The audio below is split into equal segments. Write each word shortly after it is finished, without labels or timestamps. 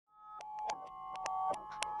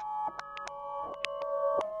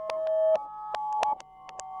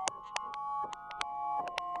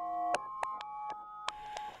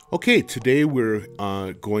Okay, today we're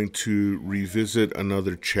going to revisit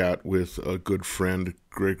another chat with a good friend,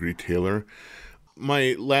 Gregory Taylor.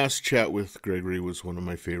 My last chat with Gregory was one of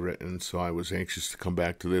my favorite, and so I was anxious to come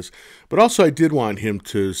back to this. But also, I did want him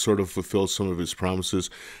to sort of fulfill some of his promises,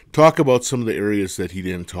 talk about some of the areas that he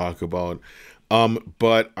didn't talk about.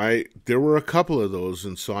 But there were a couple of those,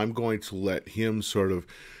 and so I'm going to let him sort of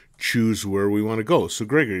choose where we want to go. So,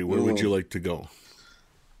 Gregory, where would you like to go?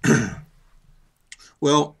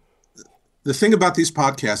 Well, the thing about these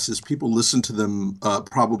podcasts is people listen to them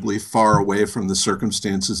probably far away from the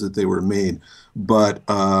circumstances that they were made. But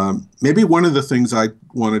maybe one of the things I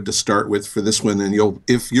wanted to start with for this one, and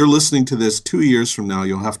if you're listening to this 2 years from now,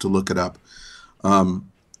 you'll have to look it up.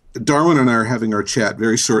 Darwin and I are having our chat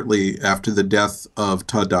very shortly after the death of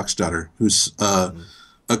Todd Dockstader, who's a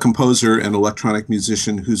composer and electronic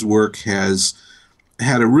musician whose work has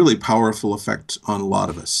had a really powerful effect on a lot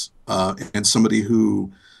of us, and somebody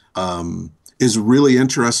who is really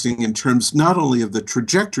interesting in terms not only of the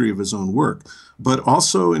trajectory of his own work, but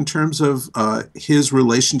also in terms of his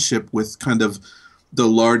relationship with kind of the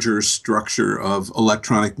larger structure of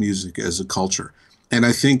electronic music as a culture. And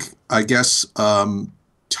I guess,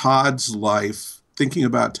 Todd's life, thinking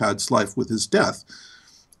about Todd's life with his death,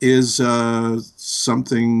 is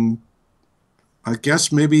something, I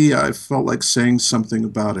guess maybe I felt like saying something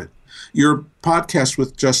about it. Your podcast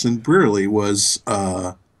with Justin Brearley was,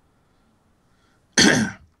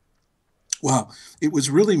 well, it was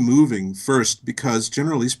really moving first because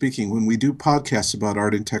generally speaking, when we do podcasts about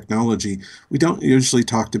art and technology, we don't usually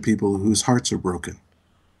talk to people whose hearts are broken.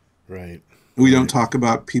 Right. We don't Right. talk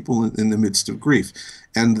about people in the midst of grief.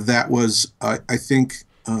 And that was, I think,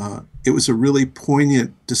 it was a really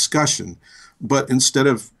poignant discussion. But instead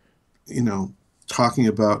of, talking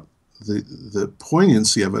about the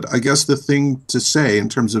poignancy of it, I guess the thing to say in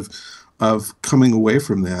terms of coming away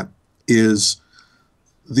from that is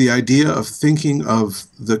the idea of thinking of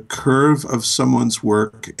the curve of someone's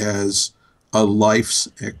work as a life's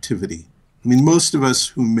activity. I mean, most of us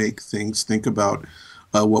who make things think about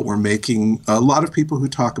what we're making. A lot of people who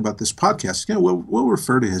talk about this podcast, we'll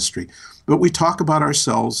refer to history, but we talk about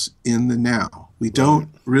ourselves in the now. We Right. don't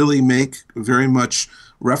really make very much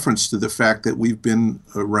reference to the fact that we've been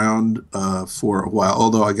around for a while,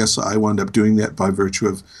 although I guess I wound up doing that by virtue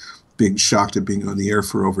of being shocked at being on the air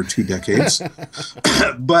for over 2 decades.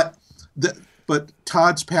 But but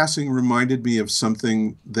Todd's passing reminded me of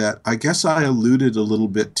something that I guess I alluded a little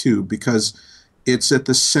bit to, because it's at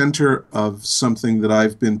the center of something that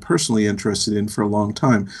I've been personally interested in for a long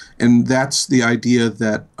time, and that's the idea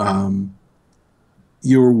that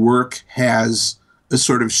your work has a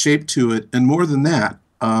sort of shape to it, and more than that,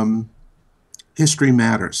 history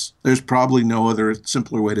matters. There's probably no other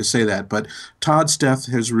simpler way to say that, but Todd's death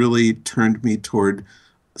has really turned me toward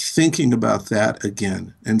thinking about that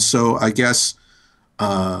again. And so I guess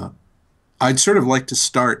I'd sort of like to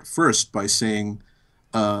start first by saying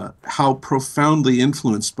how profoundly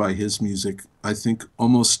influenced by his music I think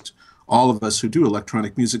almost all of us who do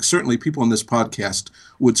electronic music, certainly people on this podcast,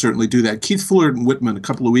 would certainly do that. Keith Fullerton Whitman, a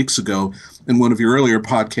couple of weeks ago, in one of your earlier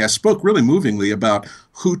podcasts, spoke really movingly about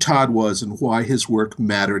who Todd was and why his work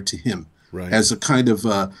mattered to him Right. as a kind of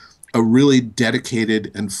a really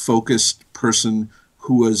dedicated and focused person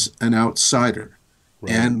who was an outsider.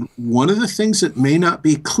 Right. And one of the things that may not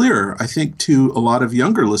be clear, I think, to a lot of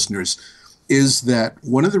younger listeners is that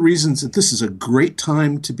one of the reasons that this is a great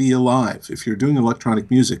time to be alive, if you're doing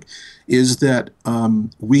electronic music, is that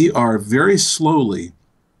we are very slowly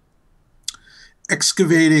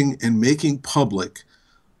excavating and making public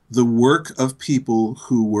the work of people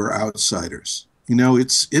who were outsiders.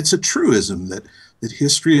 It's a truism that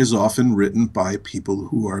history is often written by people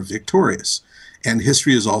who are victorious. And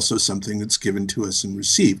history is also something that's given to us and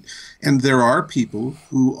received. And there are people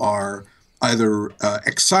who are either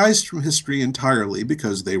excised from history entirely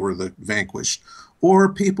because they were the vanquished, or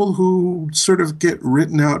people who sort of get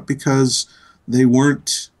written out because they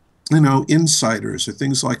weren't, insiders or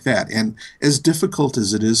things like that. And as difficult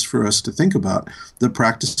as it is for us to think about, the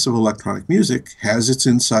practice of electronic music has its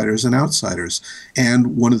insiders and outsiders.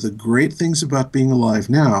 And one of the great things about being alive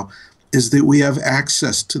now is that we have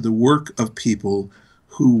access to the work of people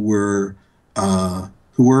who were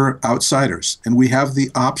outsiders, and we have the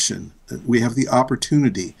option, we have the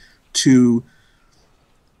opportunity to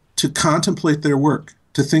contemplate their work,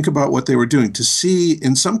 to think about what they were doing, to see,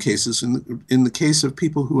 in some cases, in the case of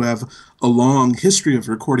people who have a long history of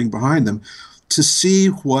recording behind them, to see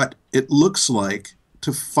what it looks like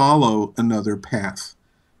to follow another path.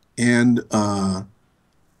 And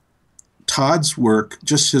Todd's work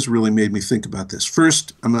just has really made me think about this.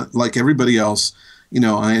 First, like everybody else,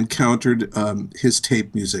 I encountered his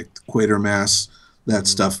tape music, Quatermass, that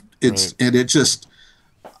stuff. Right. And it just,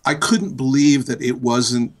 I couldn't believe that it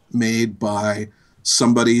wasn't made by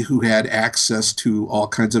somebody who had access to all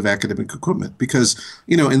kinds of academic equipment. Because,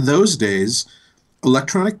 in those days,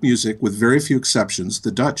 electronic music, with very few exceptions,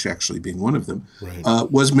 the Dutch actually being one of them,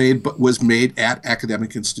 Right. was made at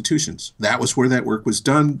academic institutions. That was where that work was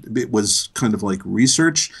done. It was kind of like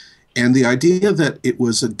research, and the idea that it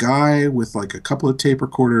was a guy with like a couple of tape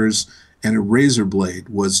recorders and a razor blade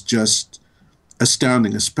was just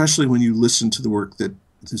astounding, especially when you listen to the work that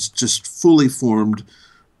is just fully formed,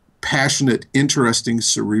 passionate, interesting,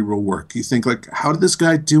 cerebral work. You think like, how did this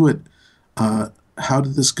guy do it? How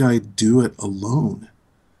did this guy do it alone?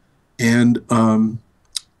 And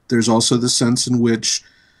there's also the sense in which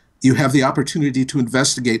you have the opportunity to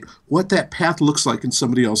investigate what that path looks like in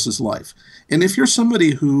somebody else's life. And if you're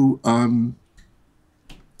somebody who,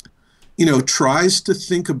 tries to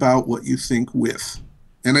think about what you think with,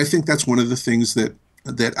 and I think that's one of the things that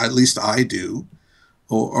at least I do,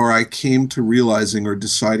 or I came to realizing or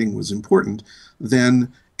deciding was important,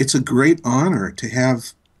 then it's a great honor to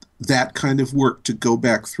have that kind of work to go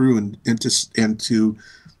back through and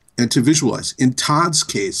to visualize. In Todd's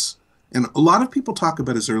case, and a lot of people talk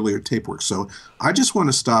about his earlier tape work, so I just want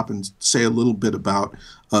to stop and say a little bit about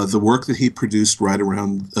the work that he produced right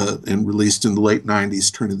around and released in the late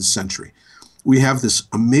 90s, turn of the century. We have this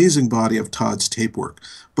amazing body of Todd's tape work,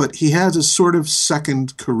 but he has a sort of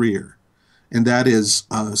second career, and that is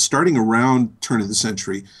starting around turn of the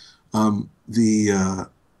century.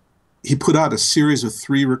 He put out a series of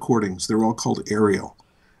 3 recordings. They're all called Aerial,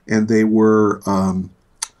 and they were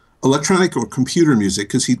electronic or computer music,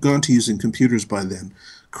 because he'd gone to using computers by then,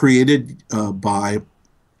 created by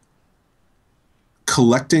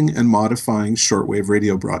collecting and modifying shortwave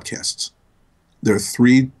radio broadcasts. There are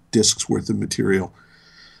 3 discs worth of material.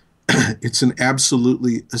 It's an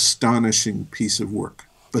absolutely astonishing piece of work.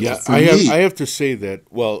 But Yeah, for me, I have to say that,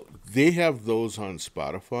 well, they have those on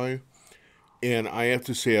Spotify, and I have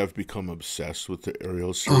to say I've become obsessed with the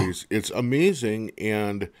Ariel series. It's amazing,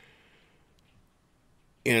 and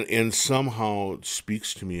somehow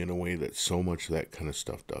speaks to me in a way that so much of that kind of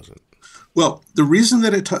stuff doesn't. well, the reason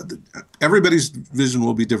that everybody's vision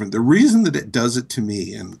will be different. The reason that it does it to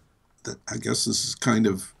me, and that I guess this is kind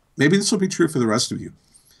of, maybe this will be true for the rest of you.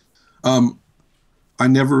 I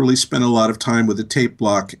never really spent a lot of time with a tape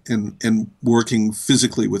block and working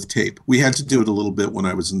physically with tape. We had to do it a little bit when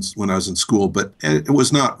I was in school, but it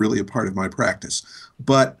was not really a part of my practice.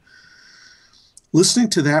 But listening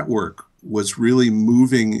to that work was really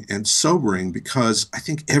moving and sobering, because I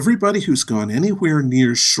think everybody who's gone anywhere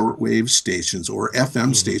near shortwave stations or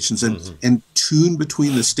FM stations and tuned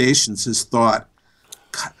between the stations has thought,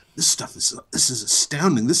 God, this is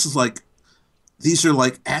astounding. These are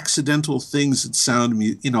like accidental things that sound,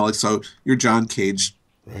 like, so your John Cage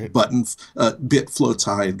Right. bit floats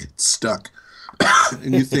high and gets stuck.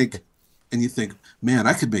 and you think, man,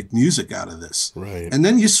 I could make music out of this. Right. And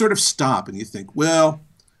then you sort of stop and you think, well,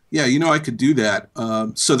 yeah, I could do that.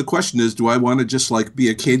 So the question is, do I want to just like be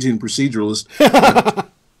a Cajun proceduralist,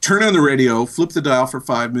 turn on the radio, flip the dial for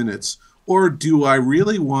 5 minutes, or do I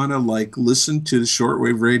really want to like listen to the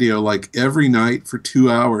shortwave radio like every night for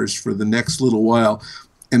 2 hours for the next little while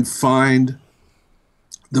and find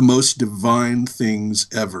the most divine things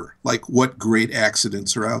ever? Like, what great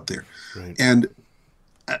accidents are out there? Right. And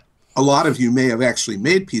a lot of you may have actually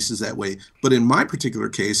made pieces that way, but in my particular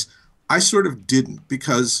case, I sort of didn't,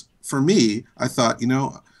 because for me, I thought,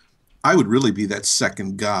 I would really be that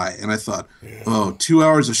second guy. And I thought, 2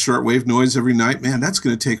 hours of shortwave noise every night, man, that's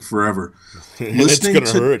going to take forever. It's going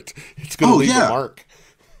to hurt. It's going to leave a mark.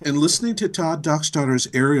 And listening to Todd Dockstader's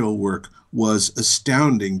Aerial work was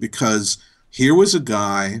astounding, because here was a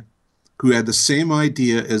guy who had the same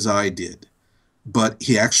idea as I did, but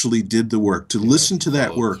he actually did the work. To listen to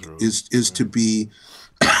that work is to be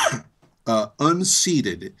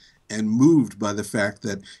unseated and moved by the fact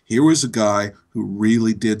that here was a guy who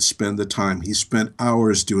really did spend the time. He spent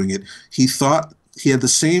hours doing it. He thought he had the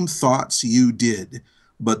same thoughts you did,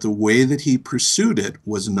 but the way that he pursued it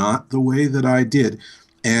was not the way that I did.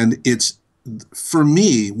 And it's, for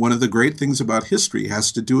me, one of the great things about history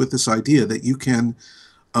has to do with this idea that you can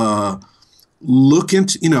look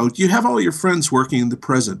into, you have all your friends working in the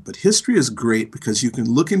present, but history is great because you can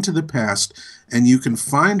look into the past and you can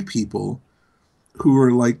find people who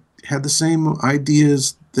are like, had the same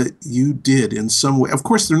ideas that you did in some way. Of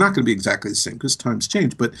course, they're not going to be exactly the same because times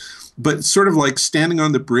change, but sort of like standing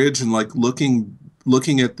on the bridge and like looking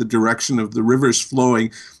looking at the direction of the rivers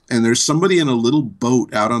flowing, and there's somebody in a little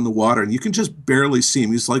boat out on the water, and you can just barely see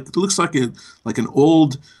him. He's like, looks like an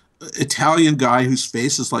old Italian guy whose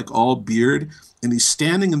face is like all beard, and he's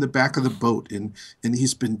standing in the back of the boat, and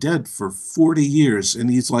he's been dead for 40 years, and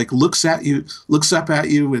he's like looks up at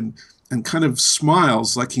you, and kind of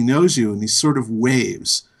smiles like he knows you, and he sort of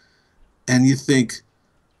waves, and you think,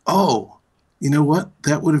 oh, you know what?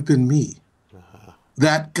 That would have been me.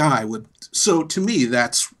 That guy would. So to me,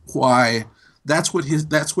 that's what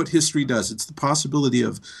history does. It's the possibility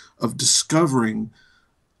of discovering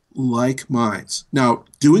like minds. Now,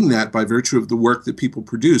 doing that by virtue of the work that people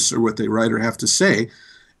produce or what they write or have to say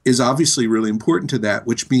is obviously really important to that,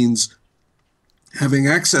 which means having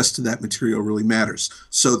access to that material really matters.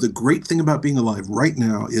 So the great thing about being alive right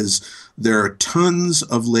now is there are tons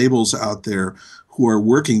of labels out there who are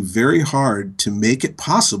working very hard to make it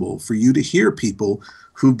possible for you to hear people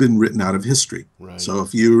who've been written out of history. Right. So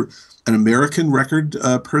if you're an American record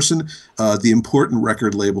person, the Important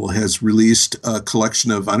record label has released a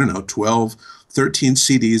collection of, 12, 13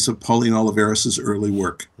 CDs of Pauline Oliveros' early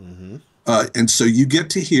work. Mm-hmm. And so you get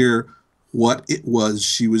to hear what it was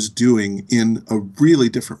she was doing in a really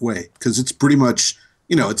different way, because it's pretty much,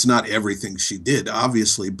 it's not everything she did,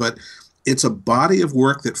 obviously, but it's a body of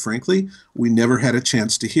work that, frankly, we never had a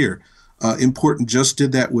chance to hear. Important just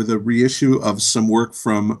did that with a reissue of some work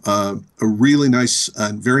from a really nice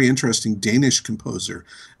and very interesting Danish composer,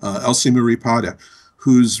 Else Marie Pade,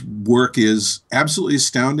 whose work is absolutely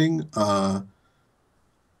astounding.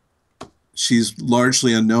 She's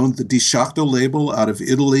largely unknown. The Di Sciotto label out of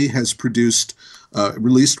Italy has produced,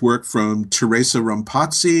 released work from Teresa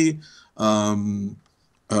Rampazzi,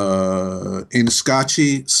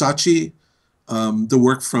 Sachi, the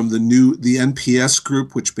work from the NPS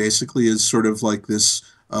group, which basically is sort of like this,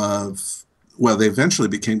 they eventually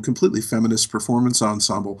became completely feminist performance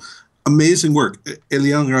ensemble. Amazing work.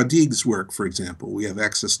 Eliane Radig's work, for example, we have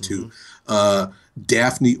access to. Mm-hmm.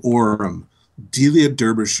 Daphne Oram, Delia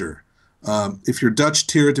Derbyshire. If you're Dutch,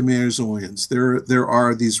 Tira de Meers-Oyens, there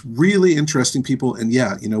are these really interesting people, and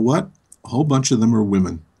yeah, you know what? A whole bunch of them are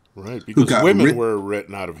women. Right, because women were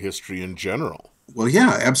written out of history in general. Well,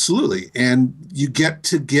 yeah, absolutely. And you get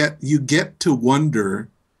to wonder,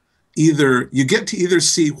 you get to either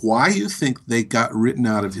see why you think they got written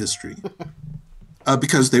out of history,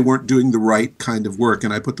 because they weren't doing the right kind of work,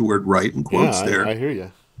 and I put the word right in quotes there. I hear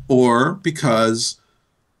you. Or because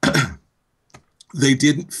they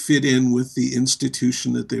didn't fit in with the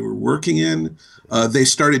institution that they were working in. They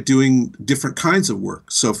started doing different kinds of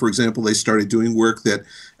work. So, for example, they started doing work that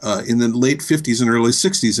in the late 50s and early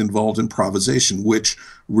 60s involved improvisation, which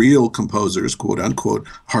real composers, quote unquote,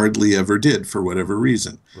 hardly ever did for whatever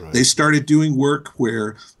reason. Right. They started doing work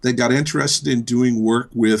where they got interested in doing work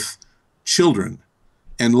with children.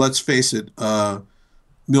 And let's face it,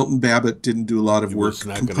 Milton Babbitt didn't do a lot of work. He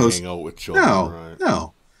was not going to hang out with children.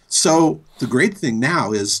 No. So the great thing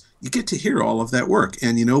now is you get to hear all of that work.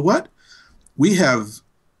 And you know what? We have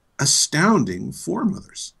astounding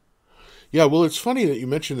foremothers. Yeah, well, it's funny that you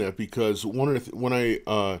mentioned that, because when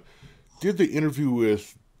I did the interview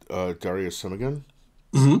with Daria Semigan,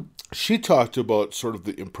 mm-hmm. she talked about sort of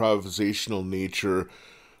the improvisational nature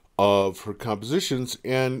of her compositions,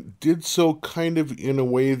 and did so kind of in a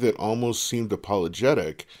way that almost seemed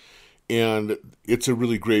apologetic. And it's a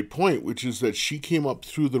really great point, which is that she came up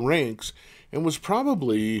through the ranks and was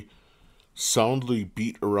probably soundly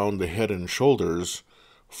beat around the head and shoulders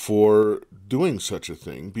for doing such a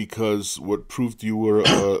thing, because what proved you were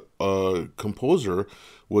a composer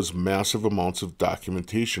was massive amounts of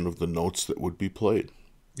documentation of the notes that would be played.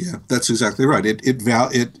 Yeah, that's exactly right.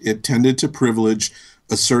 It tended to privilege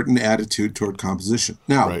a certain attitude toward composition.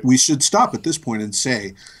 Now, right. We should stop at this point and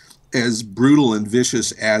say, as brutal and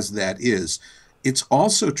vicious as that is, it's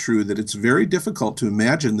also true that it's very difficult to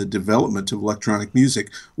imagine the development of electronic music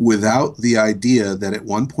without the idea that at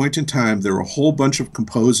one point in time there were a whole bunch of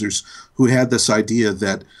composers who had this idea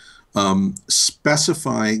that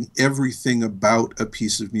specifying everything about a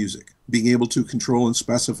piece of music, being able to control and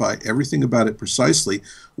specify everything about it precisely,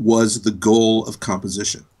 was the goal of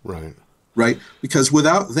composition. Right? Because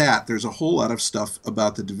without that, there's a whole lot of stuff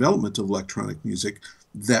about the development of electronic music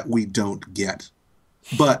that we don't get.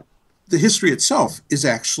 But the history itself is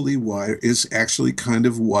actually kind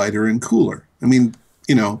of wider and cooler. I mean,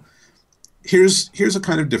 here's a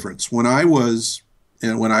kind of difference. When I was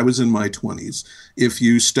and when I was in my 20s, if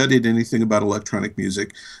you studied anything about electronic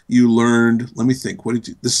music, you learned, let me think,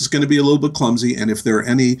 this is going to be a little bit clumsy, and if there are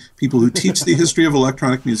any people who teach the history of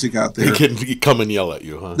electronic music out They there, can come and yell at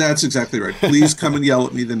you, huh? that's exactly right. Please come and yell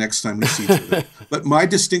at me the next time we see each other. But my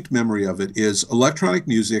distinct memory of it is electronic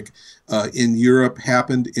music in Europe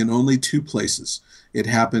happened in only two places. It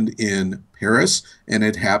happened in Paris, and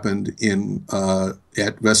it happened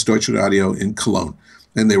at Westdeutsche Radio in Cologne.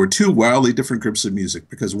 And they were two wildly different groups of music,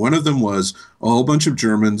 because one of them was a whole bunch of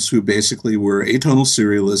Germans who basically were atonal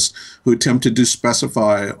serialists who attempted to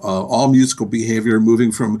specify all musical behavior,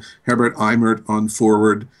 moving from Herbert Eimert on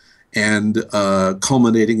forward, and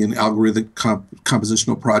culminating in algorithmic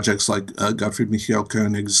compositional projects like Gottfried Michael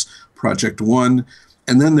Koenig's Project One.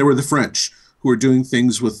 And then there were the French, who were doing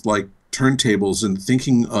things with like turntables and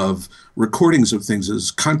thinking of recordings of things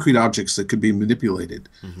as concrete objects that could be manipulated.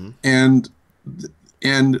 Mm-hmm.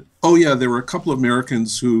 And oh yeah, there were a couple of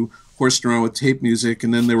Americans who horsed around with tape music,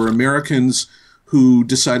 and then there were Americans who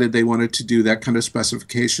decided they wanted to do that kind of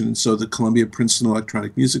specification, and so the Columbia Princeton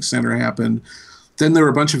Electronic Music Center happened. Then there were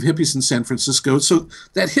a bunch of hippies in San Francisco. So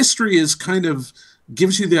that history is kind of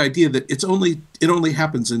gives you the idea that it only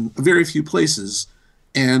happens in a very few places,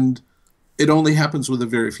 and it only happens with a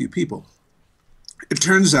very few people. It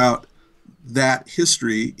turns out that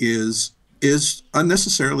history is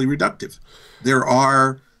unnecessarily reductive. There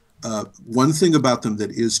are one thing about them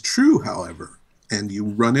that is true, however, and you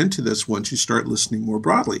run into this once you start listening more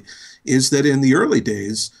broadly, is that in the early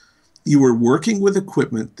days, you were working with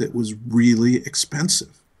equipment that was really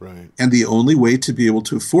expensive. Right. And the only way to be able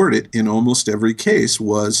to afford it in almost every case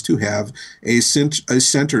was to have a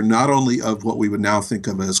center not only of what we would now think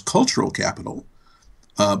of as cultural capital,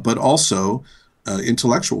 but also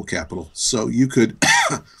intellectual capital. So you could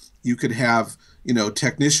you could have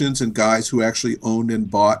technicians and guys who actually owned and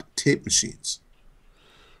bought tape machines.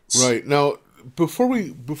 Right. Now, before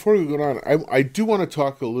we go on, I do want to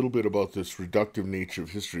talk a little bit about this reductive nature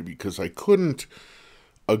of history, because I couldn't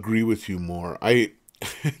agree with you more. I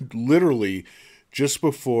literally, just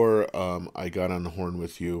before I got on the horn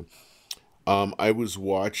with you, I was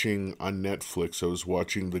watching on Netflix, I was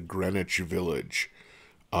watching the Greenwich Village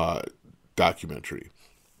documentary.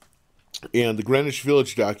 And the Greenwich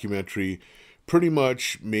Village documentary pretty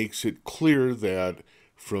much makes it clear that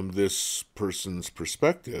from this person's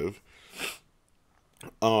perspective,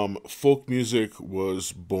 folk music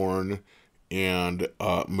was born and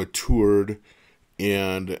matured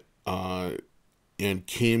and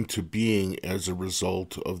came to being as a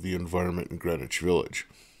result of the environment in Greenwich Village.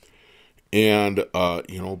 And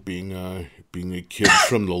being a kid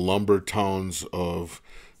from the lumber towns of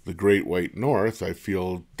the Great White North, I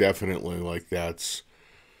feel definitely like that's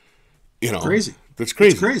crazy. That's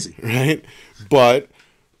crazy. It's crazy, right? But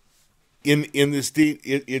in this day,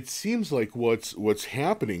 it seems like what's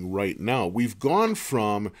happening right now. We've gone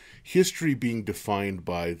from history being defined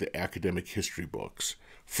by the academic history books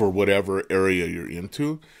for whatever area you're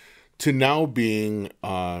into, to now being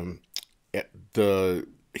the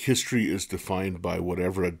history is defined by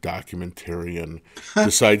whatever a documentarian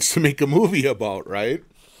decides to make a movie about, right?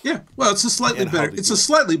 Yeah, well, it's a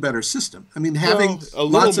slightly better system. I mean, having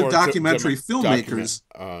lots of documentary filmmakers,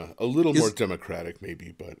 a little more democratic,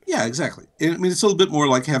 maybe, but yeah, exactly. I mean, it's a little bit more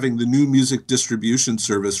like having the new music distribution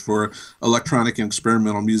service for electronic and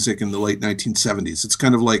experimental music in the late 1970s. It's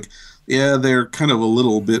kind of like, yeah, they're kind of a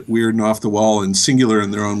little bit weird and off the wall and singular in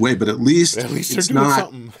their own way, but at least it's they're doing not.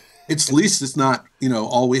 Something. At least it's not,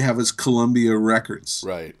 all we have is Columbia Records.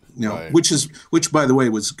 Right. Right. Which, by the way,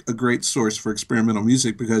 was a great source for experimental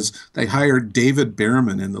music, because they hired David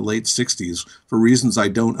Behrman in the late 60s for reasons I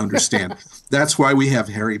don't understand. That's why we have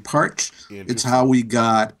Harry Partch. It's how we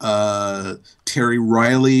got Terry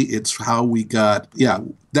Riley. It's how we got,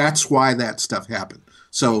 that's why that stuff happened.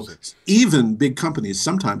 So even big companies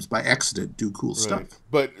sometimes by accident do cool stuff.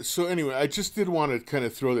 But so anyway, I just did want to kind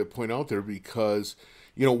of throw that point out there, because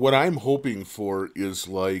what I'm hoping for is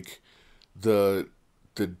like the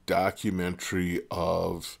documentary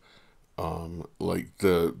of like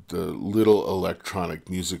the little electronic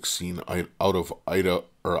music scene out of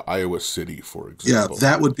Iowa City, for example. Yeah,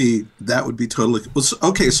 that would be totally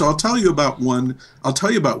okay. So I'll tell you about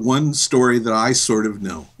one story that I sort of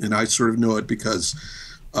know, and I sort of know it because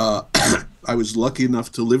I was lucky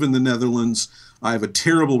enough to live in the Netherlands. I have a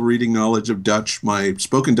terrible reading knowledge of Dutch. My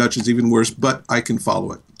spoken Dutch is even worse, but I can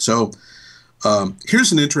follow it. So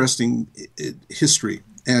here's an interesting history.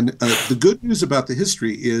 And the good news about the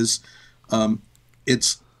history is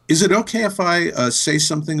is it okay if I say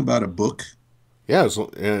something about a book? Yeah,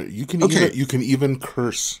 you can even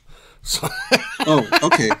curse So, Oh,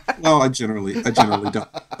 okay. Well, I generally don't.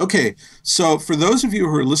 Okay, so for those of you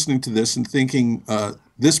who are listening to this and thinking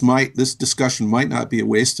this discussion might not be a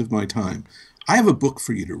waste of my time, I have a book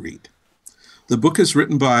for you to read. The book is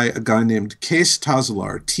written by a guy named Kees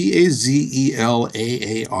Tazelaar, Tazelaar.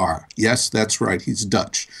 Yes, that's right. He's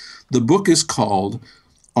Dutch. The book is called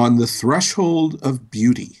On the Threshold of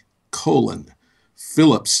Beauty,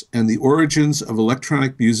 Philips and the Origins of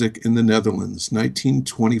Electronic Music in the Netherlands,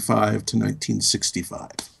 1925 to 1965.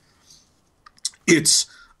 It's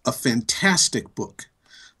a fantastic book.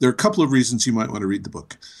 There are a couple of reasons you might want to read the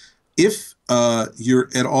book. If you're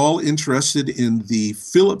at all interested in the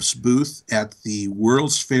Philips booth at the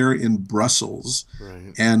World's Fair in Brussels,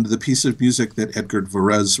 right. and the piece of music that Edgar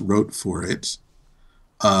Varese wrote for it,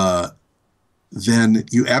 then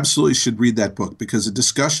you absolutely should read that book, because a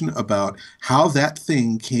discussion about how that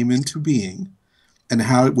thing came into being and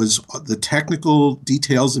how it was, the technical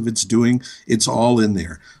details of its doing, it's all in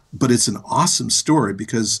there. But it's an awesome story,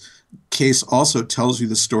 because Kees also tells you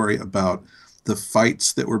the story about the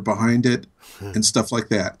fights that were behind it and stuff like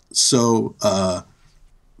that. So,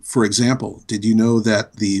 for example, did you know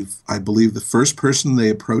that I believe the first person they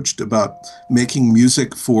approached about making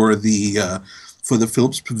music for the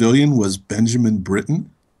Philips Pavilion was Benjamin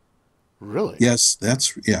Britten? Really? Yes,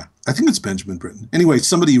 yeah. I think it's Benjamin Britten. Anyway,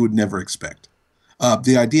 somebody you would never expect.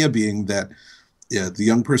 The idea being that, yeah, the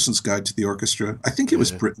Young Person's Guide to the Orchestra, I think it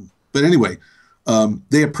was Britten. But anyway,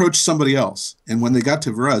 they approached somebody else. And when they got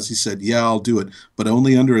to Varese, he said, yeah, I'll do it, but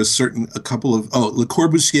only under Le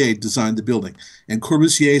Corbusier designed the building. And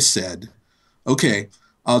Corbusier said, okay,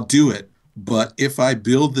 I'll do it, but if I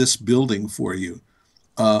build this building for you,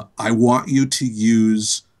 I want you to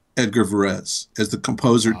use Edgar Varese as the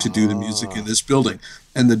composer to do the music in this building.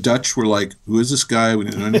 And the Dutch were like, who is this guy? We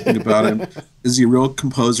didn't know anything about him. Is he a real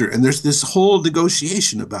composer? And there's this whole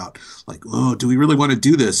negotiation about, like, oh, do we really want to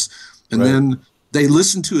do this? And then they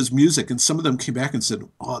listened to his music, and some of them came back and said,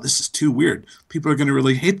 oh, this is too weird. People are going to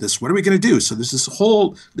really hate this. What are we going to do? So there's this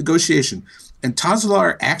whole negotiation. And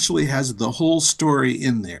Tazelaar actually has the whole story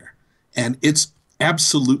in there. And it's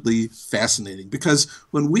absolutely fascinating, because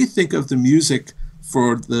when we think of the music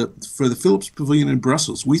for the Philips Pavilion in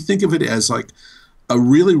Brussels, we think of it as like a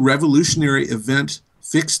really revolutionary event,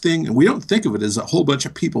 fixed thing, and we don't think of it as a whole bunch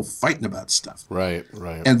of people fighting about stuff. Right.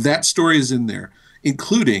 And that story is in there,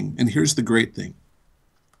 including, and here's the great thing,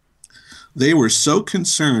 they were so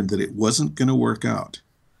concerned that it wasn't going to work out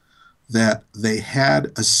that they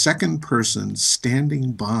had a second person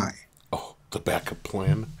standing by. Oh, the backup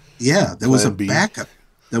plan. Yeah, there was a B. backup.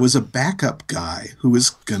 There was a backup guy who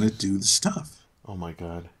was going to do the stuff. Oh, my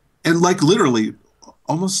God. And like literally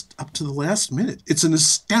almost up to the last minute. It's an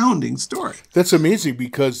astounding story. That's amazing,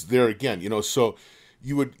 because there again, so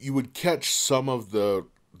you would catch some of the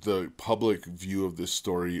public view of this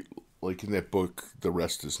story, like in that book, The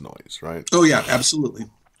Rest is Noise, right? Oh, yeah, absolutely.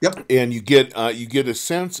 Yep. And you get a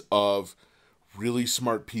sense of really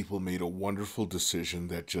smart people made a wonderful decision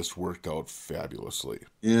that just worked out fabulously.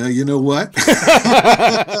 Yeah, you know what? Right.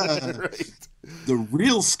 The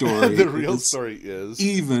real story is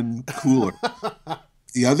even cooler.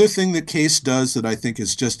 The other thing that Kees does that I think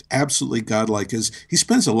is just absolutely godlike is he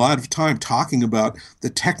spends a lot of time talking about the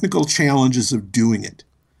technical challenges of doing it.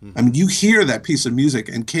 Mm-hmm. I mean, you hear that piece of music,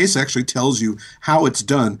 and Kees actually tells you how it's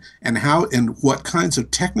done and what kinds of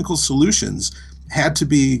technical solutions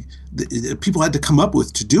people had to come up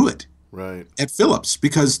with to do it. Right. At Philips,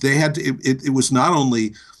 because they had to, it was not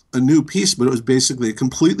only a new piece, but it was basically a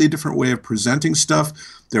completely different way of presenting stuff.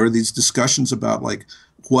 There were these discussions about like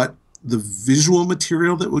what the visual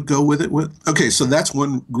material that would go with it. Okay, so that's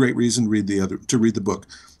one great reason to read the book.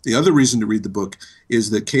 The other reason to read the book is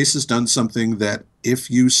that Kees has done something that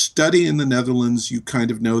if you study in the Netherlands, you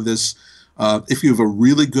kind of know this. If you have a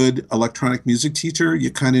really good electronic music teacher,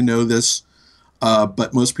 you kind of know this,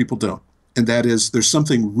 but most people don't. And that is, there's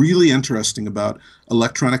something really interesting about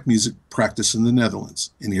electronic music practice in the Netherlands.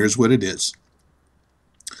 And here's what it is.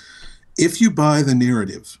 If you buy the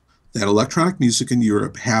narrative that electronic music in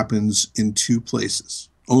Europe happens in two places,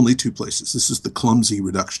 only two places, this is the clumsy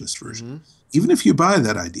reductionist version. Mm-hmm. Even if you buy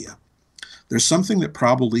that idea, there's something that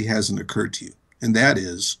probably hasn't occurred to you. And that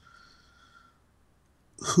is,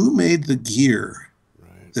 who made the gear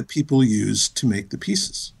that people use to make the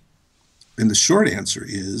pieces? And the short answer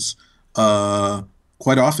is,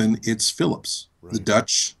 quite often it's Philips, the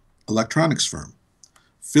Dutch electronics firm.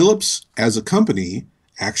 Philips, as a company,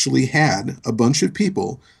 actually had a bunch of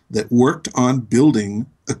people that worked on building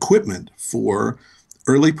equipment for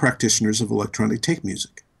early practitioners of electronic tape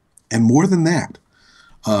music. And more than that,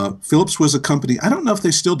 Philips was a company, I don't know if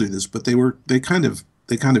they still do this, but they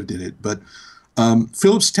kind of did it. But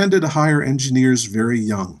Philips tended to hire engineers very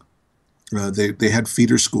young. They had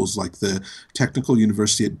feeder schools like the Technical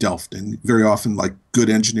University at Delft, and very often, like, good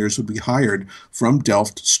engineers would be hired from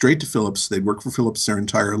Delft straight to Philips. They'd work for Philips their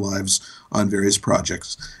entire lives on various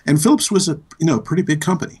projects, and Philips was a pretty big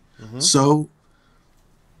company. So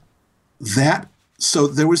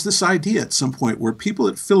there was this idea at some point where people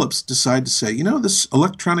at Philips decide to say, this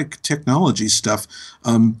electronic technology stuff,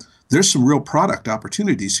 there's some real product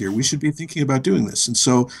opportunities here. We should be thinking about doing this. And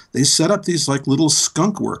so they set up these like little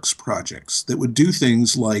skunk works projects that would do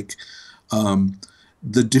things like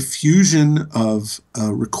the diffusion of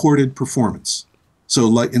recorded performance. So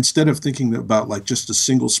like instead of thinking about like just a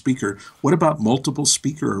single speaker, what about multiple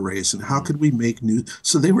speaker arrays and how could we make new?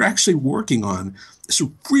 So they were actually working on this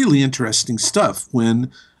really interesting stuff when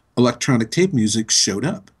electronic tape music showed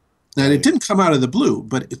up. And it didn't come out of the blue,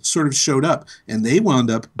 but it sort of showed up, and they wound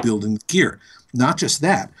up building the gear. Not just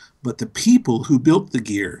that, but the people who built the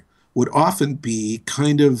gear would often be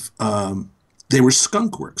kind of they were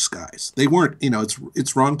skunkworks guys. They weren't,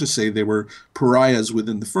 it's wrong to say they were pariahs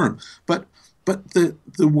within the firm, but the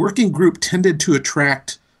working group tended to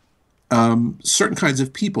attract certain kinds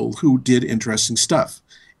of people who did interesting stuff.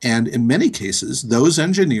 And in many cases, those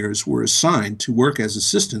engineers were assigned to work as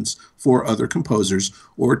assistants for other composers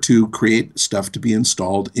or to create stuff to be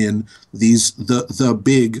installed in the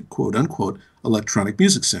big, quote unquote, electronic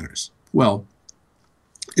music centers. Well,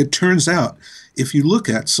 it turns out if you look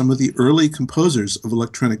at some of the early composers of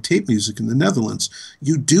electronic tape music in the Netherlands,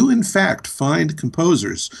 you do in fact find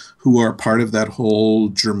composers who are part of that whole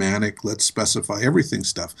Germanic, let's specify everything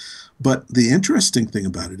stuff. But the interesting thing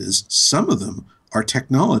about it is some of them are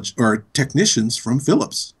technicians from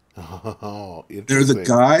Philips. Oh, they're the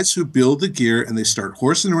guys who build the gear, and they start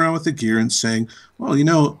horsing around with the gear and saying, well,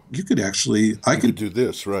 you could actually, I could do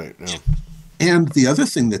this, right? Yeah. And the other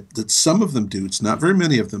thing that some of them do, it's not very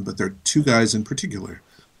many of them, but there are two guys in particular,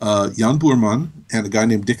 Jan Boerman and a guy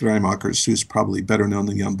named Dick Rijmakers, who's probably better known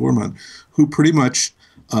than Jan Boerman, who pretty much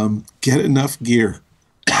get enough gear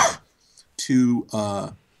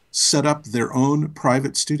to set up their own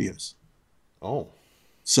private studios. Oh.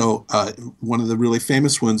 So one of the really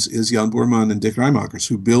famous ones is Jan Boerman and Dick Rijmakers,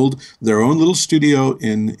 who build their own little studio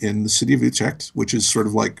in the city of Utrecht, which is sort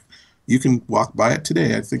of like, you can walk by it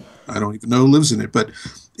today. I don't even know who lives in it, but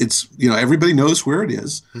it's, everybody knows where it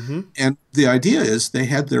is. Mm-hmm. And the idea is they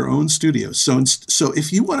had their own studios. So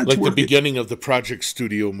if you wanted to work like the beginning of the Project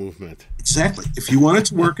Studio movement. Exactly. If you wanted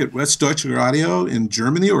to work at Westdeutsche Radio in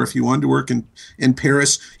Germany, or if you wanted to work in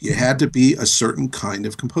Paris, you had to be a certain kind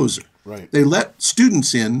of composer. Right. They let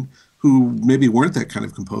students in who maybe weren't that kind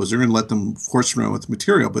of composer and let them horse around with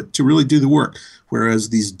material, but to really do the work. Whereas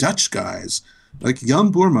these Dutch guys, like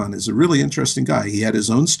Jan Boerman is a really interesting guy. He had his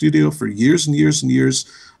own studio for years and years and years.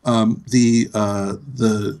 The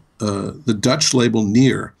Dutch label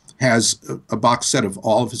Near has a box set of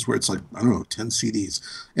all of his work. It's like, 10 CDs.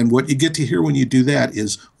 And what you get to hear when you do that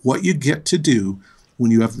is what you get to do when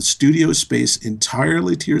you have the studio space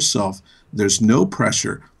entirely to yourself. There's no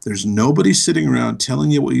pressure. There's nobody sitting around telling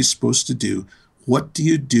you what you're supposed to do. What do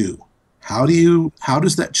you do? How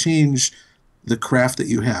does that change the craft that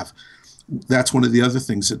you have? That's one of the other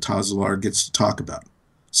things that Tasselaar gets to talk about.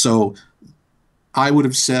 So I would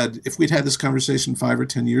have said, if we'd had this conversation 5 or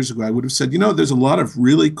 10 years ago, I would have said, there's a lot of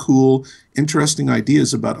really cool, interesting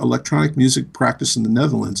ideas about electronic music practice in the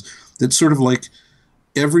Netherlands that sort of like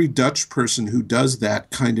every Dutch person who does that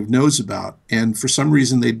kind of knows about. And for some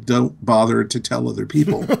reason, they don't bother to tell other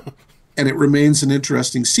people. And it remains an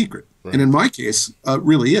interesting secret. Right. And in my case, it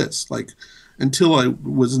really is. Like, until I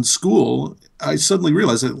was in school, I suddenly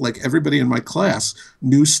realized that like everybody in my class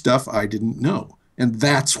knew stuff I didn't know. And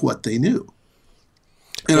that's what they knew.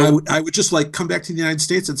 And I would just like come back to the United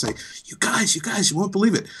States and say, you guys, you won't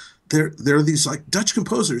believe it. There are these like Dutch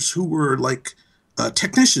composers who were like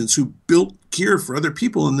technicians who built gear for other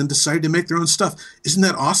people and then decided to make their own stuff. Isn't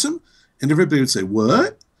that awesome? And everybody would say,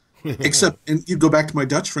 what? And you go back to my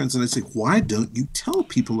Dutch friends and I'd say, why don't you tell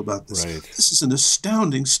people about this? Right. This is an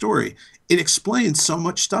astounding story. It explains so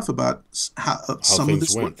much stuff about how some of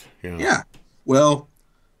this went. Yeah. Well,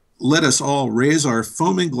 let us all raise our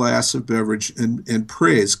foaming glass of beverage and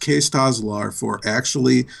praise Kees Tasselaar for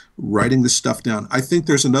actually writing this stuff down. I think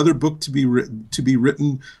there's another book to be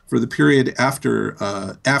written for the period after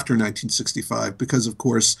 1965, because of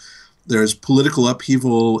course there's political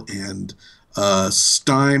upheaval and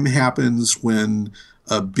Stime happens when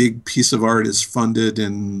a big piece of art is funded,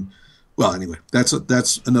 and Well, anyway, that's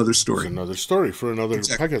another It's story. another story for another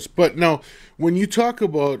Exactly. podcast. But now, when you talk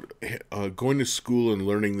about going to school and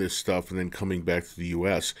learning this stuff and then coming back to the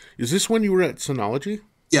U.S., is this when you were at Sonology?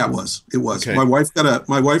 Yeah, it was. It was. Okay. My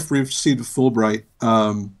wife received a Fulbright,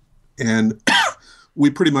 and we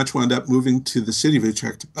pretty much wound up moving to the city of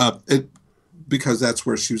Utrecht, because that's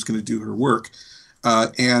where she was going to do her work.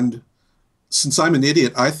 And since I'm an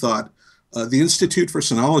idiot, I thought the Institute for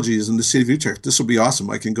Sonology is in the city of Utrecht. This will be awesome.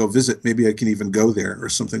 I can go visit. Maybe I can even go there or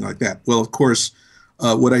something like that. Well, of course,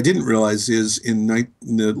 what I didn't realize is in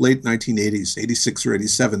the late 1980s, 86 or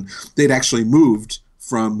 87, they'd actually moved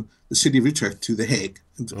from the city of Utrecht to The Hague.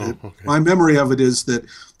 Oh, okay. My memory of it is that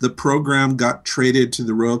the program got traded to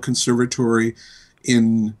the Royal Conservatory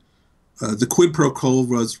in the quid pro quo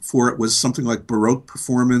was for it was something like Baroque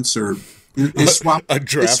performance or it swapped A it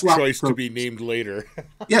draft swapped choice to pro- be named later.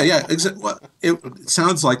 yeah, yeah, exactly. Well, it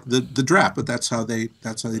sounds like the draft, but that's how they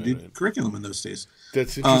Right, did right. curriculum in those days.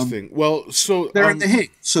 That's Um, interesting. Well, so they're in The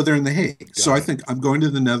Hague, so they're in The Hague. So got I it. think I'm going to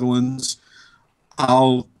the Netherlands.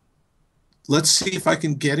 I'll let's see if I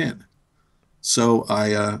can get in.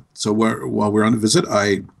 While we're on a visit,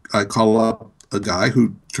 I call up a guy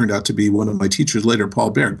who turned out to be one of my teachers later,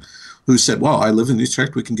 Paul Berg, who said, "Well, I live in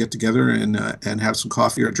Utrecht. We can get together and have some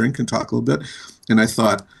coffee or a drink and talk a little bit." And I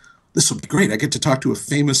thought, this will be great. I get to talk to a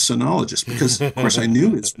famous sonologist because, of course, I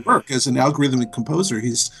knew his work as an algorithmic composer.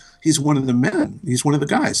 He's one of the men. He's one of the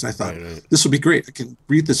guys. I thought Right, right. this will be great. I can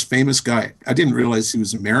read this famous guy. I didn't realize he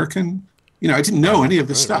was American. I didn't know any of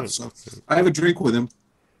this Right, stuff. right. So I have a drink with him,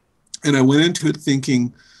 and I went into it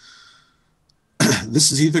thinking,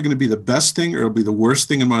 this is either going to be the best thing or it'll be the worst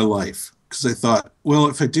thing in my life. Because I thought, well,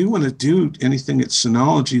 if I do want to do anything at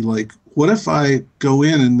Synology, like, what if I go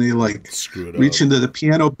in and they like Screw it reach up. into the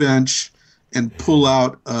piano bench and pull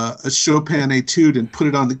out a Chopin etude and put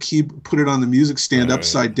it on the key, put it on the music stand Right, right.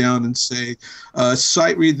 upside down and say,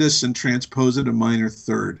 sight read this and transpose it a minor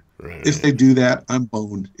third. Right, If they right. do that, I'm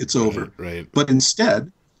boned. It's Right, over. right. But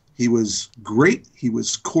instead, he was great. He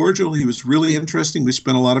was cordial. He was really interesting. We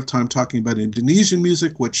spent a lot of time talking about Indonesian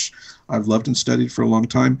music, which I've loved and studied for a long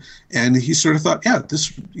time. And he sort of thought, yeah,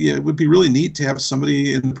 it would be really neat to have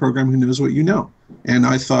somebody in the program who knows what you know. And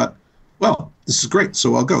I thought, well, this is great.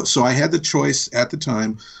 So I'll go. So I had the choice at the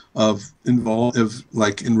time of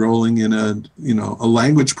like enrolling in a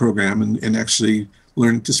language program and actually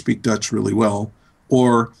learning to speak Dutch really well,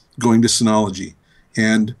 or going to Sonology.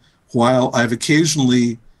 And while I've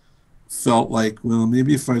occasionally felt like, well,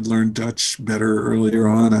 maybe if I'd learned Dutch better earlier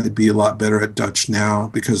on, I'd be a lot better at Dutch now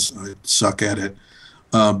because I suck at it.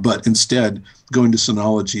 But instead, going to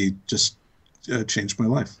Sonology just changed my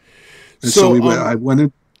life. And so So, I went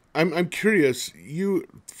in. I'm curious.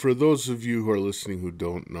 For those of you who are listening who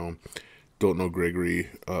don't know Gregory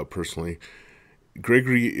personally,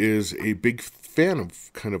 Gregory is a big fan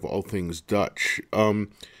of kind of all things Dutch.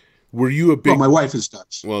 Were you a Well, big? my wife is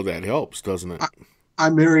Dutch. Well, that helps, doesn't it? I, I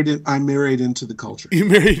married into the culture. You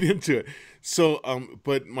married into it. So,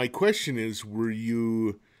 but my question is, were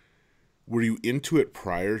you into it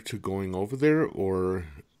prior to going over there, or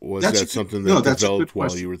was That's that something no, that that's a good developed while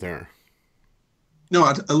you question. were there?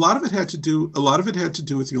 No, a lot of it had to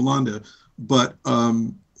do with Yolanda, but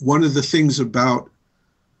one of the things about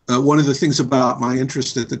my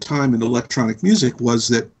interest at the time in electronic music was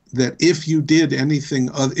that if you did anything,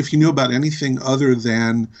 if you knew about anything other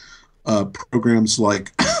than programs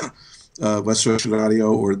like West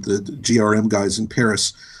Radio or the GRM guys in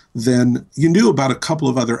Paris, then you knew about a couple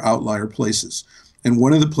of other outlier places. And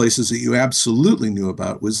one of the places that you absolutely knew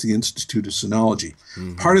about was the Institute of Sonology.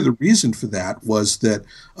 Hmm. Part of the reason for that was that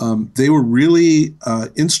they were really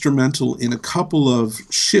instrumental in a couple of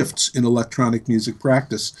shifts in electronic music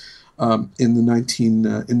practice in the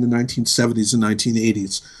 1970s and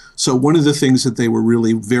 1980s. So one of the things that they were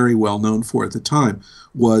really very well known for at the time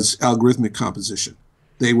was algorithmic composition.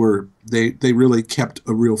 They really kept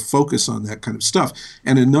a real focus on that kind of stuff,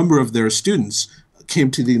 and a number of their students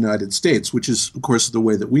came to the United States, which is, of course, the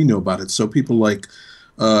way that we know about it. So people like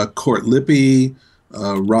Court Lippy,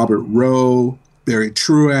 Robert Rowe, Barry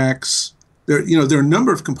Truax. There are a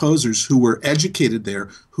number of composers who were educated there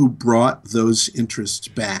who brought those interests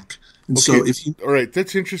back. And Okay, so if you all right,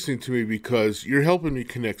 that's interesting to me because you're helping me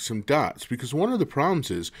connect some dots. Because one of the problems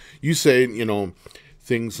is you say,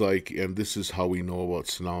 things like, and this is how we know about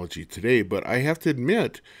Synology today, but I have to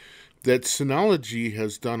admit that Synology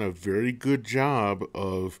has done a very good job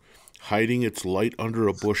of hiding its light under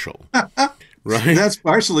a bushel, right? that's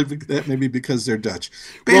partially that maybe because they're Dutch.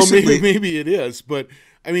 Well, maybe Basically, maybe it is, but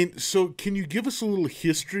I mean, so can you give us a little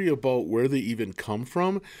history about where they even come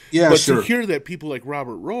from? Yeah, But to sure. hear that people like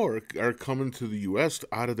Robert Rohr are coming to the U.S.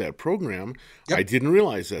 out of that program, I Yep. didn't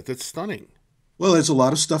realize that. That's stunning. Well, there's a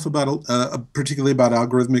lot of stuff about, particularly about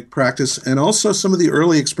algorithmic practice, and also some of the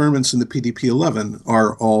early experiments in the PDP-11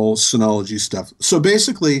 are all Sonology stuff. So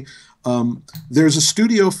basically, there's a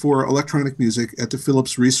studio for electronic music at the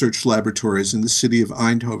Philips Research Laboratories in the city of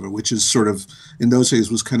Eindhoven, which is sort of, in those days,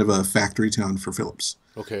 was kind of a factory town for Philips.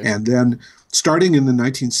 Okay. And then, starting in the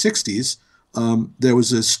 1960s, there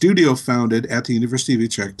was a studio founded at the University of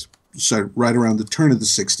Utrecht, so right around the turn of the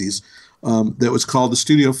 60s, that was called the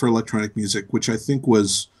Studio for Electronic Music, which I think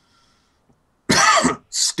was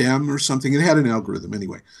STEM or something. It had an algorithm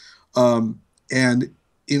anyway, and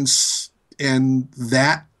in and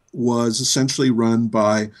that was essentially run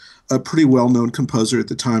by a pretty well-known composer at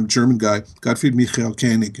the time, German guy, Gottfried Michael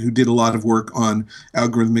Koenig, who did a lot of work on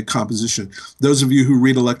algorithmic composition. Those of you who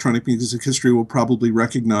read electronic music history will probably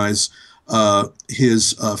recognize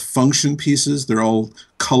his function pieces. They're all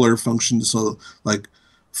color functions, so like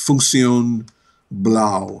Funktion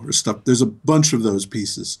Blau or stuff. There's a bunch of those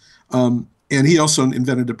pieces. And he also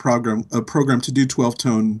invented a program to do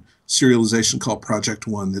 12-tone serialization called Project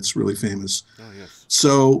One that's really famous. Oh, yes.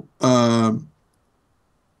 So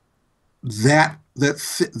that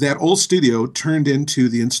old studio turned into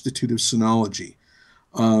the Institute of Sonology.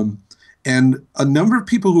 And a number of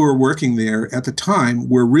people who were working there at the time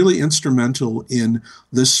were really instrumental in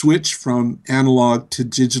the switch from analog to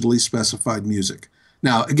digitally specified music.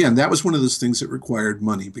 Now, again, that was one of those things that required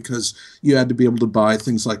money because you had to be able to buy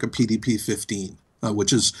things like a PDP-15,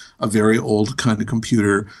 which is a very old kind of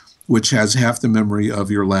computer, which has half the memory of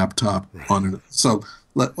your laptop on it. So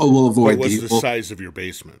we'll avoid What was the size of your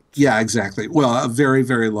basement? Yeah, exactly. Well, a very,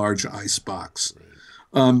 very large ice box.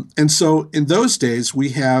 And so in those days, we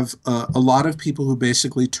have a lot of people who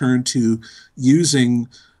basically turn to using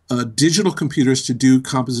digital computers to do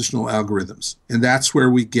compositional algorithms. And that's where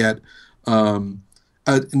we get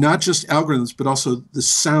not just algorithms, but also the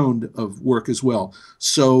sound of work as well.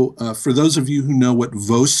 So for those of you who know what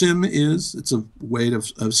VOSIM is, it's a way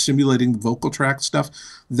of simulating vocal tract stuff.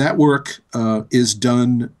 That work is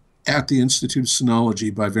done at the Institute of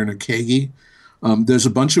Sonology by Werner Kagi. There's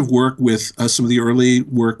a bunch of work with some of the early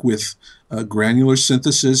work with granular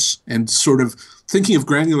synthesis and sort of thinking of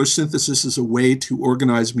granular synthesis as a way to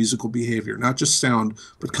organize musical behavior, not just sound,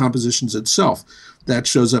 but compositions itself. That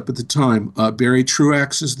shows up at the time. Barry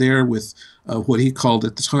Truax is there with what he called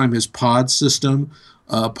at the time his pod system.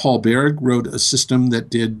 Paul Berg wrote a system that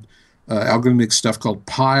did algorithmic stuff called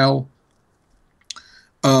Pile.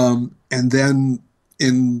 And then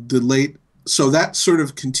in the late, so that sort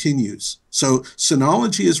of continues. So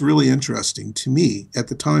Sonology is really interesting to me at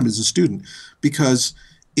the time as a student because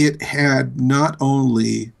it had not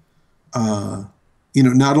only,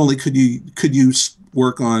 not only could you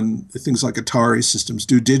work on things like Atari systems,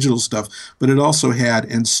 do digital stuff, but it also had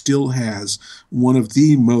and still has one of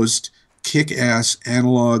the most kick-ass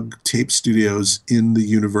analog tape studios in the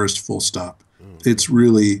universe, full stop. It's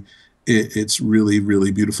really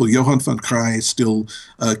really beautiful. Johan van Crij still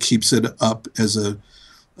keeps it up as a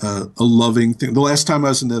loving thing. The last time I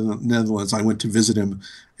was in the Netherlands, I went to visit him,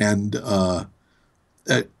 and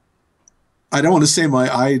I don't want to say my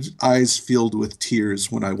eyes filled with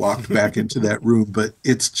tears when I walked back into that room, but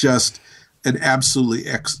it's just an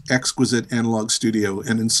absolutely exquisite analog studio.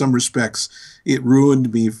 And in some respects, it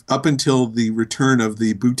ruined me up until the return of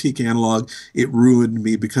the boutique analog. It ruined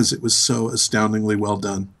me because it was so astoundingly well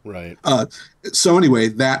done. Right. So anyway,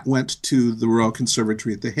 that went to the Royal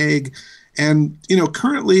Conservatory at The Hague. And,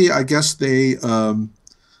 currently, I guess they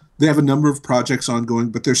have a number of projects ongoing,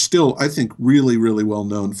 but they're still, I think, really, really well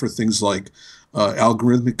known for things like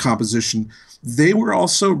algorithmic composition. They were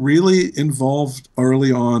also really involved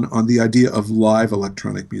early on the idea of live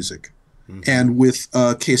electronic music. Mm-hmm. And with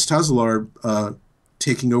Kees Tazelaar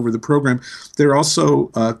taking over the program, they're also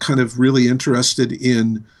kind of really interested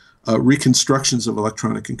in reconstructions of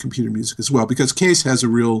electronic and computer music as well, because Kees has a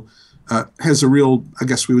real, I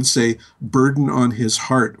guess we would say, burden on his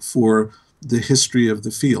heart for the history of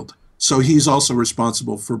the field. So he's also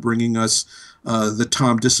responsible for bringing us the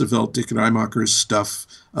Tom Dissevelt, Dick Reimacher's stuff,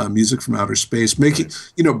 Music from Outer Space,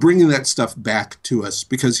 bringing that stuff back to us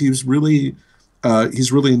because he's really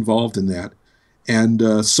involved in that.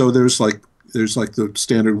 And so there's like the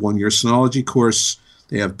standard 1-year Sonology course.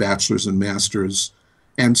 They have bachelor's and master's.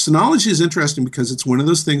 And Sonology is interesting because it's one of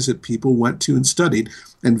those things that people went to and studied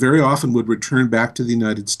and very often would return back to the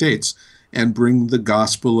United States and bring the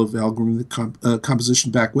gospel of algorithmic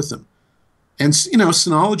composition back with them. And,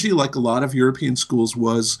 Sonology, like a lot of European schools,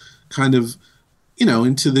 was kind of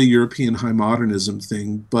into the European high modernism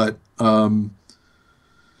thing. But I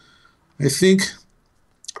think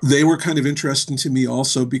they were kind of interesting to me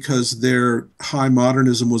also because their high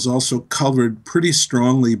modernism was also covered pretty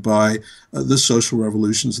strongly by the social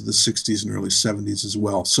revolutions of the 60s and early 70s as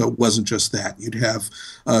well. So it wasn't just that. You'd have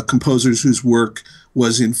composers whose work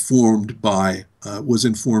was informed by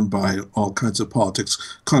all kinds of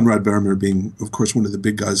politics. Konrad Bermer being, of course, one of the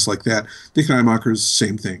big guys like that. Dick Reimacher's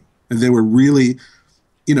same thing. And they were really,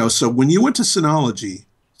 so when you went to Sonology,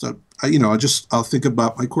 so I'll think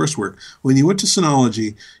about my coursework. When you went to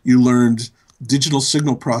Sonology, you learned digital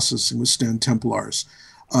signal processing with Stan Templars.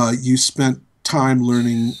 You spent time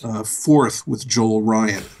learning Fourth with Joel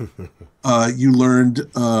Ryan. You learned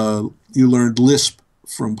Lisp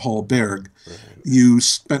from Paul Berg. Right. You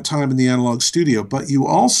spent time in the analog studio, but you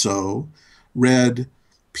also read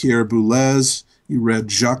Pierre Boulez. You read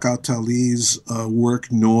Jacques Attali's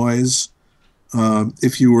work Noise.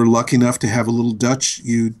 If you were lucky enough to have a little Dutch,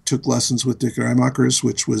 you took lessons with Dick Reimachers,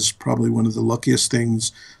 which was probably one of the luckiest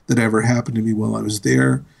things that ever happened to me while I was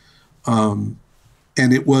there. And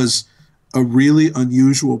it was a really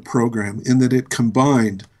unusual program in that it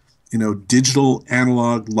combined, digital,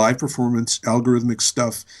 analog, live performance, algorithmic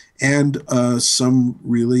stuff, and some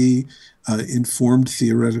really informed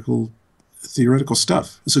theoretical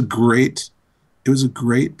stuff. It was a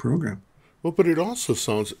great program. Well, but it also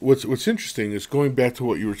sounds, what's interesting is going back to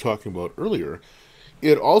what you were talking about earlier,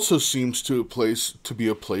 it also seems to be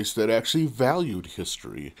a place that actually valued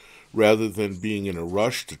history rather than being in a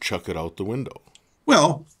rush to chuck it out the window.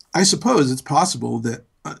 Well, I suppose it's possible that,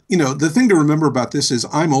 the thing to remember about this is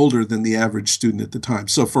I'm older than the average student at the time.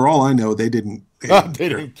 So for all I know, they didn't care. They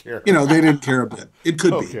didn't care a bit. It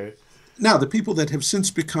could be. Now, the people that have since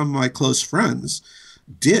become my close friends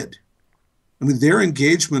did. I mean, their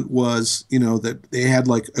engagement was, that they had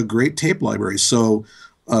like a great tape library. So,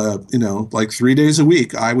 like 3 days a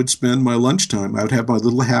week, I would spend my lunchtime. I would have my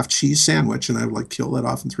little half cheese sandwich and I would like kill that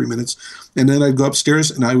off in 3 minutes. And then I'd go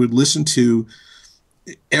upstairs and I would listen to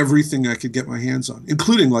everything I could get my hands on,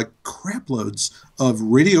 including like crap loads of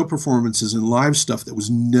radio performances and live stuff that was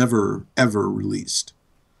never, ever released.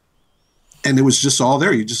 And it was just all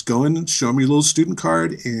there. You just go in and show me a little student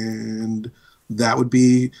card and that would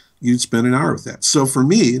be, you'd spend an hour with that. So for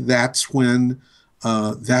me, that's when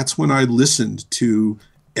I listened to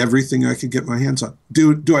everything I could get my hands on.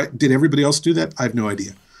 Did everybody else do that? I have no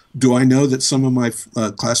idea. Do I know that some of my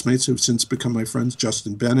classmates who have since become my friends,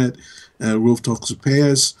 Justin Bennett, Rolf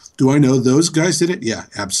Toxopeas, do I know those guys did it? Yeah,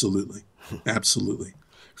 absolutely. Absolutely.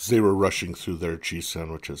 Because they were rushing through their cheese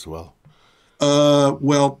sandwich as well.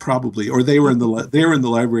 Well, probably. Or they were in the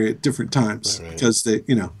library at different times because they,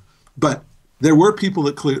 but there were people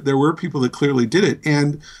that clearly did it.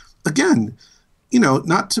 And again,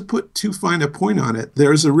 not to put too fine a point on it,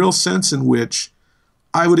 there's a real sense in which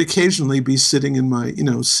I would occasionally be sitting at my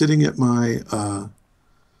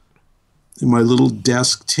little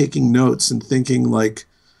desk taking notes and thinking like,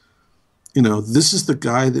 this is the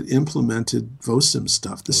guy that implemented VOSIM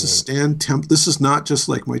stuff. This is Stan This is not just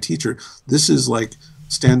like my teacher. This is like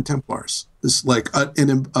Stan Templars. This is like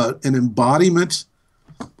an embodiment.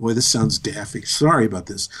 Boy, this sounds daffy. Sorry about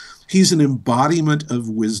this. He's an embodiment of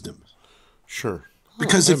wisdom. Sure.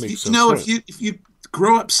 Because if you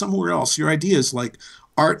grow up somewhere else, your idea is like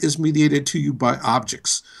art is mediated to you by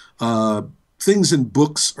objects. Things in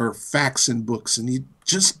books are facts in books, and you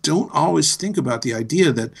just don't always think about the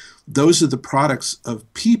idea that those are the products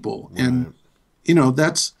of people. Right. And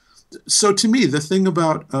that's so to me the thing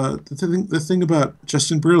about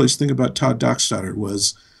Justin Brearley's thing about Todd Dockstader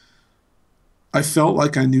was I felt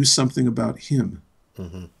like I knew something about him.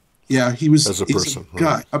 Mm-hmm. Yeah, he's a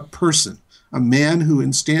guy, a person, a man who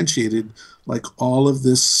instantiated like all of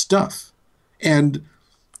this stuff. And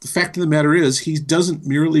the fact of the matter is he doesn't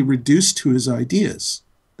merely reduce to his ideas.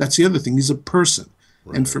 That's the other thing. He's a person.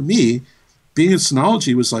 Right. And for me, being in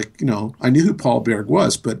Sonology was like, I knew who Paul Berg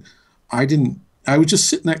was, but I would just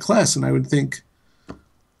sit in that class and I would think,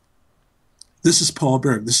 this is Paul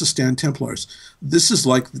Berg. This is Stan Templars. This is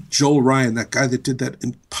like Joel Ryan, that guy that did that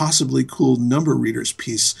impossibly cool number readers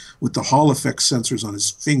piece with the Hall effect sensors on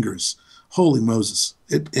his fingers. Holy Moses.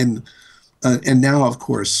 And now, of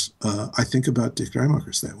course, I think about Dick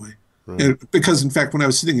Reimachers that way. Right. Because, in fact, when I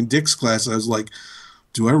was sitting in Dick's class, I was like,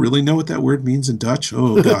 do I really know what that word means in Dutch?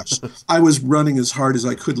 Oh, gosh. I was running as hard as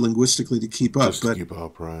I could linguistically to keep up.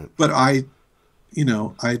 Right. But I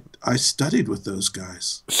studied with those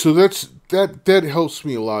guys. So that helps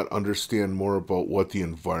me a lot understand more about what the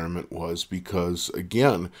environment was because,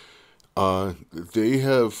 again, they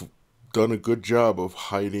have done a good job of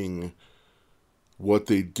hiding what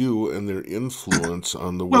they do and their influence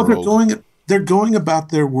on the Well, world. they're going about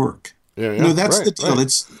their work. Yeah, You know, yeah, that's right, the deal.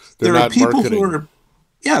 right. They're There are not people who marketing. are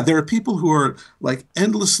yeah, there are people who are like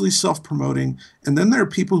endlessly self-promoting, and then there are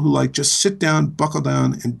people who like just sit down, buckle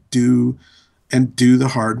down, and do the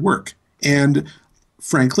hard work. And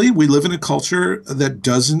frankly, we live in a culture that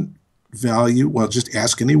doesn't value, well, just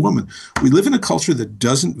ask any woman. We live in a culture that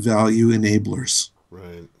doesn't value enablers.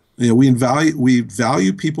 Right. You know, we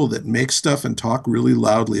value people that make stuff and talk really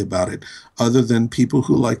loudly about it, other than people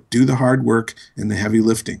who like do the hard work and the heavy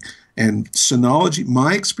lifting. And Sonology,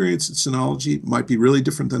 my experience at Sonology might be really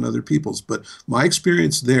different than other people's, but my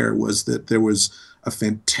experience there was that there was a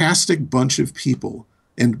fantastic bunch of people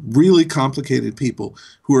and really complicated people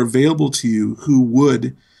who are available to you who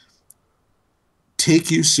would take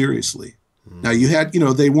you seriously. Now you had, you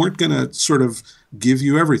know, they weren't going to sort of give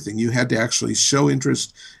you everything. You had to actually show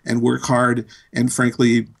interest and work hard and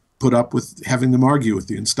frankly put up with having them argue with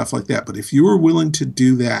you and stuff like that. But if you were willing to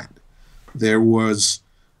do that, there was,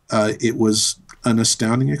 it was an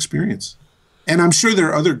astounding experience. And I'm sure there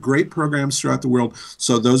are other great programs throughout the world.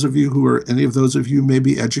 So those of you who are, any of those of you may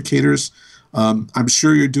be educators, I'm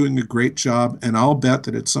sure you're doing a great job, and I'll bet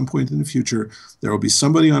that at some point in the future there will be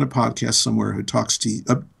somebody on a podcast somewhere who talks to you,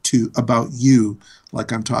 about you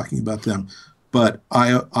like I'm talking about them. But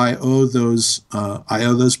I owe those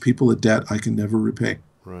people a debt I can never repay.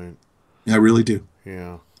 Right. I really do.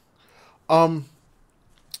 Yeah.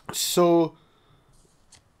 So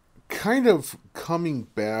kind of coming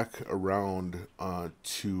back around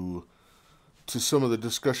to some of the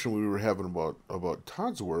discussion we were having about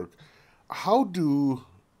Todd's work, how do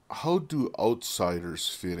outsiders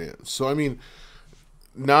fit in? So I mean,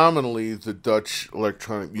 nominally the Dutch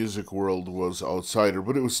electronic music world was outsider,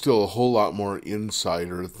 but it was still a whole lot more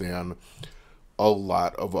insider than a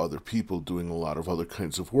lot of other people doing a lot of other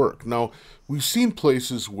kinds of work. Now, we've seen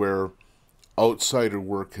places where outsider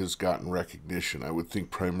work has gotten recognition. I would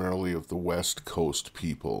think primarily of the West Coast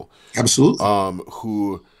people, Absolutely.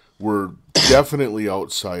 who were definitely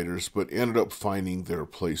outsiders, but ended up finding their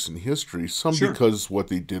place in history. Some Sure. because what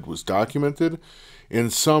they did was documented,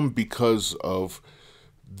 and some because of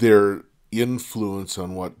their influence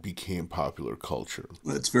on what became popular culture.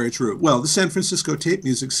 That's very true. Well, the San Francisco Tape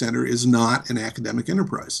Music Center is not an academic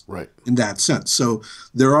enterprise Right. in that sense. So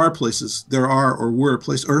there are places, there are or were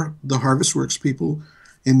places, or the Harvest Works people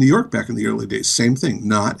in New York back in the early days, same thing,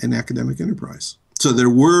 not an academic enterprise. So there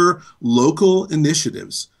were local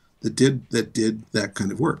initiatives that did that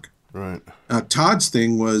kind of work. Right. Todd's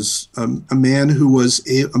thing was a man who was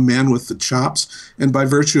a man with the chops, and by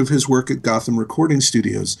virtue of his work at Gotham Recording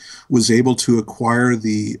Studios, was able to acquire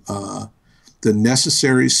the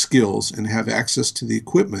necessary skills and have access to the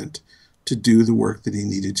equipment to do the work that he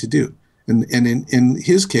needed to do. And in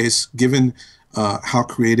his case, given how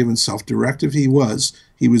creative and self-directive he was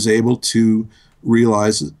able to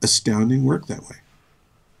realize astounding work that way.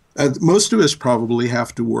 Most of us probably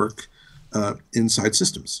have to work inside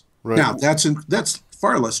systems. Right. Now that's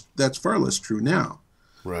far less true now.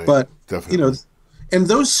 Right. But Definitely. you know, and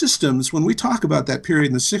those systems, when we talk about that period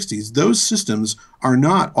in the 60s, those systems are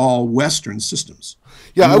not all Western systems.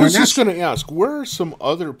 Yeah, I was they're just going to ask, where are some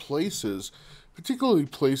other places, particularly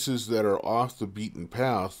places that are off the beaten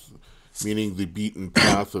path, meaning the beaten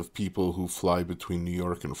path of people who fly between New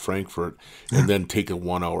York and Frankfurt and then take a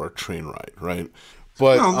 1-hour train ride, right?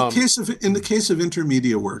 But Well, in the case of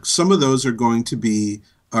intermedia work, some of those are going to be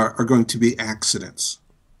accidents,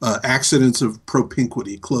 accidents of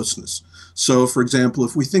propinquity, closeness. So, for example,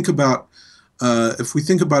 if we think about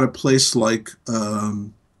a place like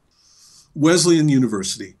Wesleyan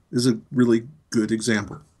University is a really good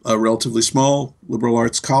example. A relatively small liberal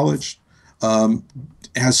arts college,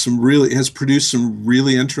 has produced some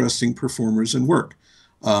really interesting performers and work.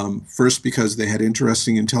 First, because they had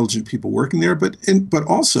interesting, intelligent people working there, but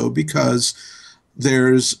also because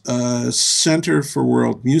there's a Center for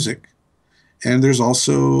World Music, and there's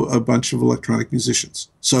also a bunch of electronic musicians.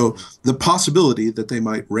 So the possibility that they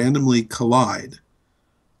might randomly collide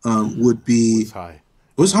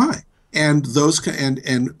was high. And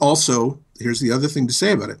also, here's the other thing to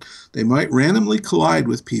say about it: they might randomly collide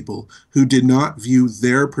with people who did not view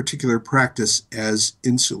their particular practice as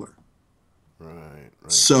insular.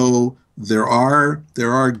 right. So there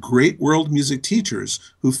are great world music teachers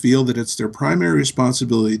who feel that it's their primary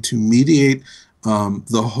responsibility to mediate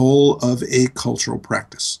the whole of a cultural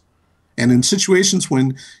practice. And in situations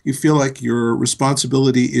when you feel like your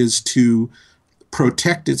responsibility is to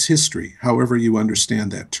protect its history, however you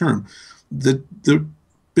understand that term, the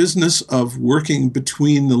business of working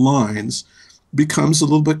between the lines becomes a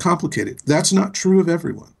little bit complicated. That's not true of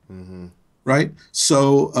everyone. Mm-hmm. right?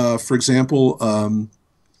 So, for example,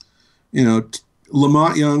 you know,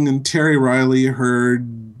 Lamont Young and Terry Riley heard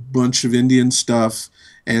a bunch of Indian stuff,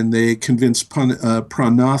 and they convinced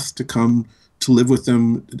Pranath to come to live with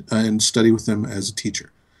them and study with them as a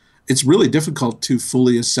teacher. It's really difficult to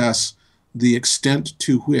fully assess the extent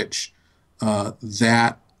to which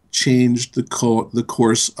that changed the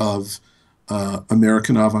course of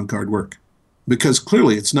American avant-garde work, because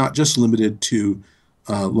clearly it's not just limited to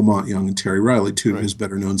Lamont Young and Terry Riley, two of Right. his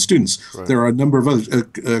better-known students. Right. There are a number of others.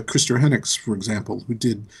 Christer Henniks, for example, who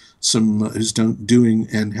did some, who's doing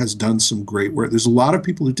and has done some great work. There's a lot of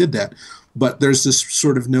people who did that, but there's this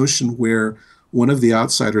sort of notion where one of the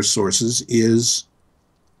outsider sources is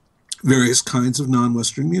various kinds of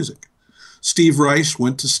non-Western music. Steve Reich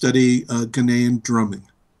went to study Ghanaian drumming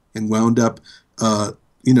and wound up,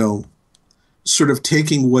 you know, sort of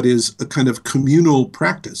taking what is a kind of communal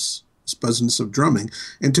practice, this business of drumming,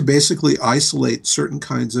 and to basically isolate certain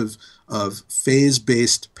kinds of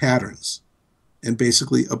phase-based patterns and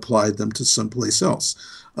basically applied them to someplace else.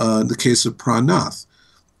 In the case of Pranath,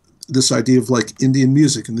 this idea of like Indian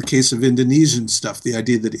music. In the case of Indonesian stuff, the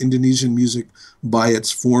idea that Indonesian music by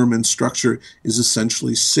its form and structure is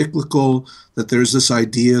essentially cyclical, that there's this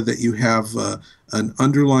idea that you have an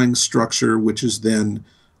underlying structure which is then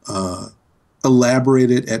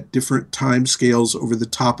elaborated at different time scales over the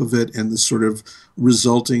top of it, and the sort of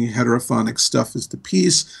resulting heterophonic stuff is the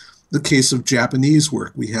piece. The case of Japanese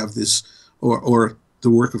work, we have this, or the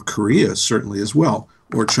work of Korea certainly as well,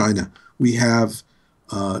 or China. We have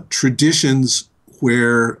traditions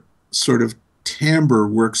where sort of timbre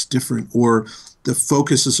works different, or the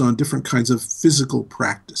focus is on different kinds of physical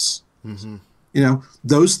practice. Mm-hmm. You know,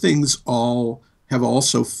 those things all have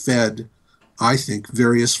also fed, I think,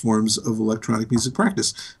 various forms of electronic music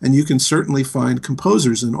practice. And you can certainly find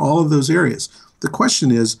composers in all of those areas. The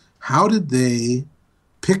question is, how did they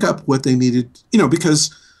pick up what they needed? You know,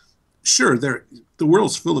 because sure, the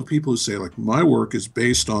world's full of people who say, like, my work is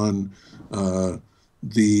based on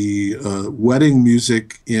the wedding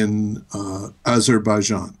music in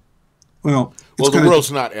Azerbaijan. Well, the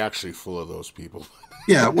world's not actually full of those people.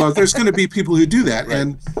 Yeah, well, there's going to be people who do that,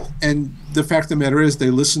 Right. and the fact of the matter is, they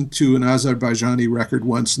listened to an Azerbaijani record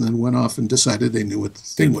once and then went off and decided they knew what the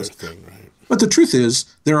thing was. Right. But the truth is,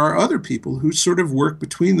 there are other people who sort of work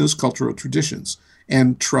between those cultural traditions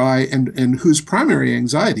and try, and whose primary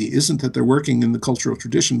anxiety isn't that they're working in the cultural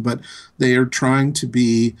tradition, but they are trying to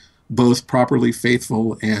be both properly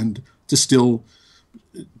faithful and to still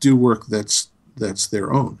do work that's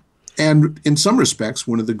their own. And in some respects,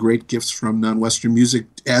 one of the great gifts from non-Western music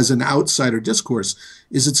as an outsider discourse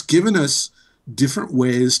is it's given us different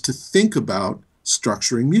ways to think about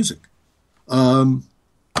structuring music. Let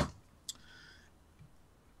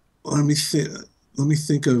me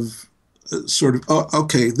think of sort of,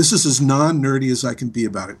 okay, this is as non-nerdy as I can be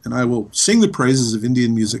about it, and I will sing the praises of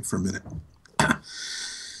Indian music for a minute.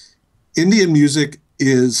 Indian music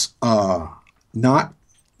is not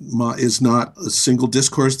a single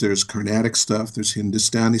discourse. There's Carnatic stuff, there's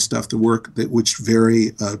Hindustani stuff, the work that which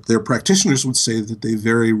vary. Their practitioners would say that they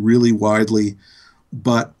vary really widely,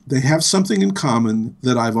 but they have something in common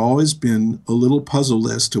that I've always been a little puzzled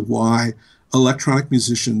as to why electronic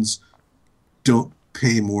musicians don't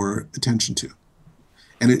pay more attention to.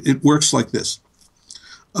 And it works like this.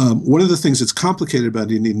 One of the things that's complicated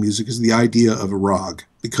about Indian music is the idea of a rag,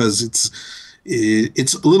 because it's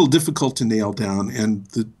a little difficult to nail down, and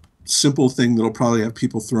the simple thing that'll probably have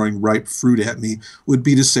people throwing ripe fruit at me would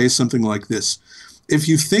be to say something like this. If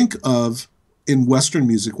you think of, in Western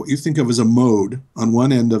music, what you think of as a mode on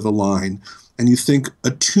one end of a line, and you think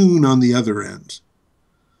a tune on the other end,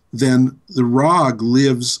 then the rag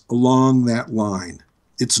lives along that line.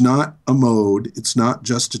 It's not a mode, it's not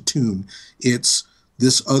just a tune, it's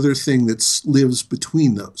this other thing that lives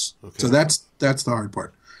between those. Okay. So that's the hard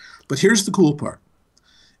part. But here's the cool part.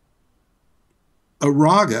 A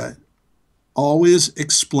raga always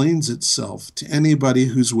explains itself to anybody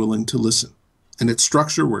who's willing to listen. And its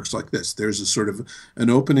structure works like this. There's a sort of an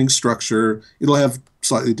opening structure. It'll have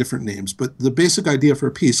slightly different names, but the basic idea for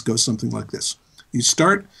a piece goes something like this. You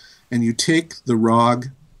start and you take the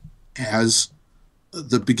rag as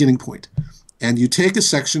the beginning point. And you take a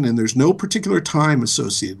section, and there's no particular time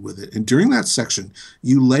associated with it. And during that section,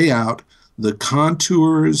 you lay out the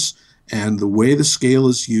contours and the way the scale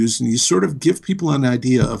is used, and you sort of give people an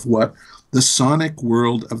idea of what the sonic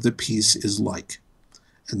world of the piece is like.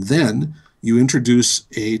 And then you introduce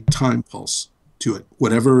a time pulse to it,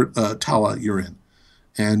 whatever tala you're in.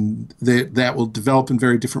 And that will develop in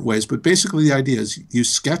very different ways. But basically the idea is you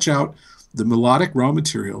sketch out the melodic raw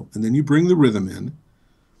material, and then you bring the rhythm in,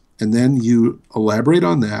 and then you elaborate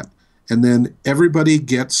on that, and then everybody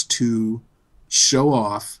gets to show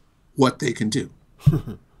off what they can do.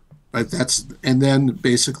 Right? And then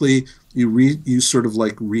basically you sort of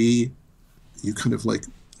like you kind of like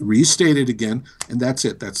restate it again, and that's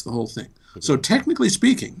it. That's the whole thing. Okay. So technically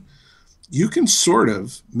speaking, you can sort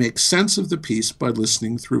of make sense of the piece by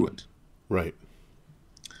listening through it. Right.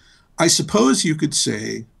 I suppose you could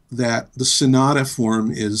say that the sonata form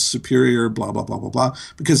is superior, blah, blah, blah, blah, blah,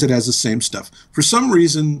 because it has the same stuff. For some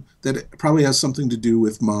reason that it probably has something to do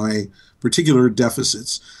with my particular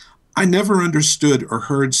deficits, I never understood or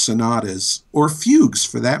heard sonatas, or fugues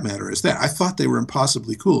for that matter, as that. I thought they were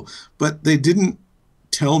impossibly cool, but they didn't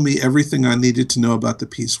tell me everything I needed to know about the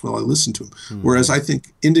piece while I listened to them. Mm-hmm. Whereas I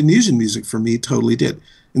think Indonesian music for me totally did.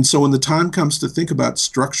 And so when the time comes to think about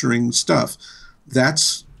structuring stuff,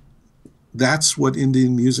 that's what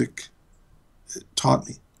Indian music taught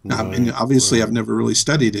me. Now, I mean, obviously, I've never really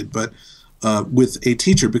studied it, but with a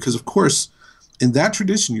teacher, because of course, in that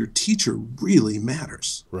tradition, your teacher really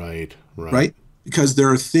matters. Right. Because there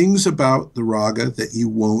are things about the raga that you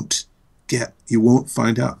won't get, you won't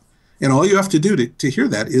find out. And all you have to do to hear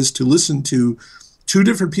that is to listen to two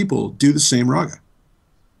different people do the same raga.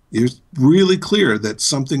 It's really clear that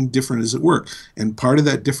something different is at work. And part of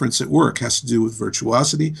that difference at work has to do with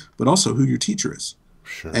virtuosity, but also who your teacher is.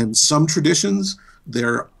 Sure. And some traditions,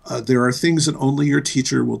 there are things that only your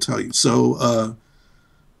teacher will tell you. So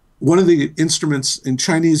one of the instruments in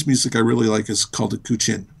Chinese music I really like is called a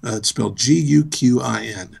guqin. It's spelled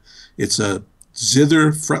Guqin. It's a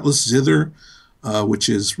zither, fretless zither, which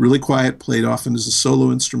is really quiet, played often as a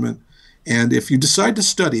solo instrument. And if you decide to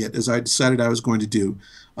study it, as I decided I was going to do,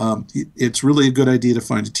 it's really a good idea to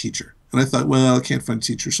find a teacher. And I thought, well, I can't find a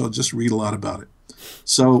teacher, so I'll just read a lot about it.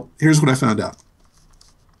 So here's what I found out.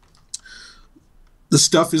 The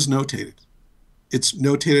stuff is notated. It's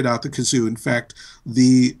notated out the kazoo. In fact,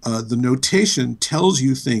 the notation tells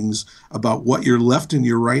you things about what your left and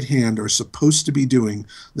your right hand are supposed to be doing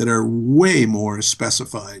that are way more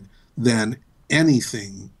specified than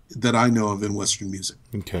anything that I know of in Western music.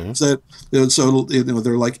 Okay. So there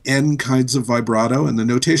are like N kinds of vibrato, and the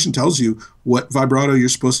notation tells you what vibrato you're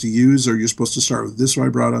supposed to use, or you're supposed to start with this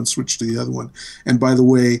vibrato and switch to the other one. And by the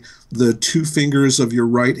way, the two fingers of your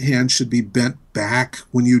right hand should be bent back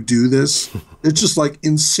when you do this. It's just like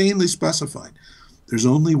insanely specified. There's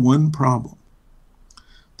only one problem.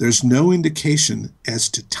 There's no indication as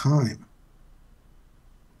to time.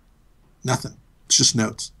 Nothing. It's just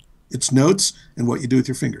notes. It's notes and what you do with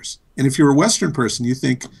your fingers. And if you're a Western person, you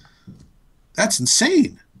think, that's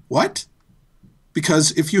insane. What?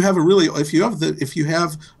 Because if you have a really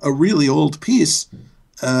old piece,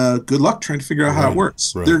 good luck trying to figure out how it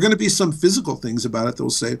works. Right. There are going to be some physical things about it that will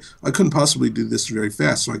say, I couldn't possibly do this very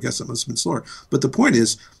fast, so I guess it must have been slower. But the point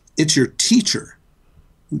is, it's your teacher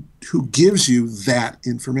who gives you that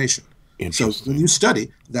information. So when you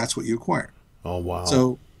study, that's what you acquire. Oh, wow.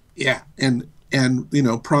 So, yeah. And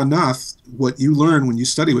Pranath, what you learn when you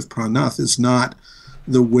study with Pranath is not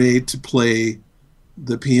the way to play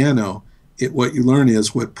the piano. What you learn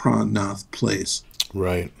is what Pranath plays.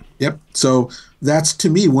 Right. Yep. So that's, to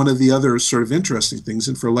me, one of the other sort of interesting things.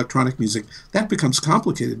 And for electronic music, that becomes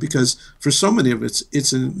complicated because for so many of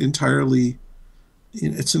it's an entirely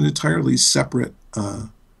separate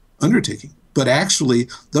undertaking. But actually,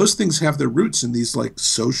 those things have their roots in these like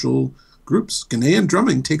social groups. Ghanaian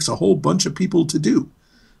drumming takes a whole bunch of people to do.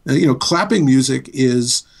 Clapping music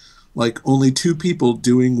is like only two people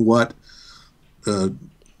doing what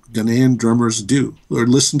Ghanaian drummers do. Or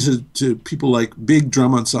listen to people like big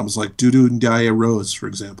drum ensembles like Dudu Ndiaye Rose, for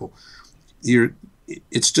example.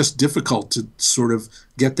 It's just difficult to sort of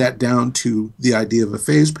get that down to the idea of a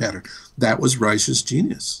phase pattern. That was Reich's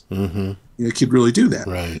genius. Mm-hmm. You could really do that.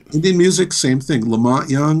 Right. Indian music, same thing. Lamont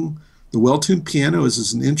Young, the well-tuned piano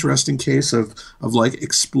is an interesting case of like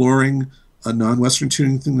exploring a non-Western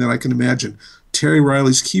tuning thing that I can imagine. Terry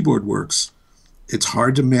Riley's keyboard works. It's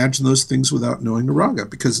hard to imagine those things without knowing the raga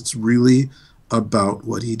because it's really about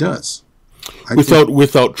what he does.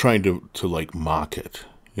 Without trying to like mock it,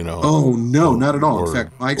 Oh, no, not at all. In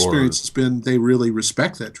fact, my experience has been they really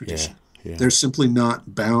respect that tradition. Yeah. They're simply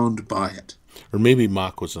not bound by it. Or maybe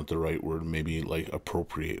mock wasn't the right word. Maybe like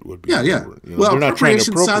appropriate would be. Yeah. The word. Well,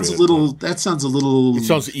 appropriation sounds a little. That sounds a little. It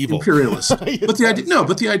sounds evil, imperialist. But the idea,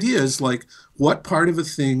 But the idea is like, what part of a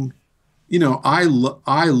thing? I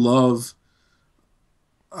love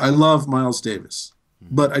Miles Davis,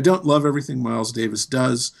 but I don't love everything Miles Davis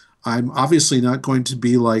does. I'm obviously not going to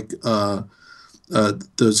be like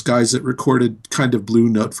those guys that recorded kind of Blue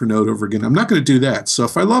note for note over again. I'm not going to do that. So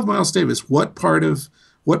if I love Miles Davis, what part of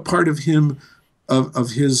him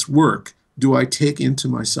of his work do I take into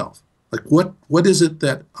myself? Like what is it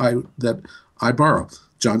that I borrow?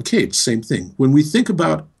 John Cage, same thing. When we think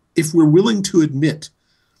about, if we're willing to admit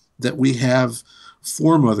that we have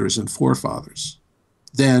foremothers and forefathers,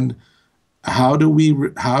 then how do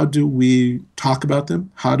we talk about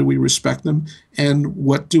them? How do we respect them? And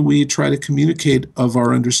what do we try to communicate of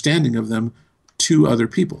our understanding of them to other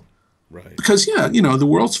people? Right. Because the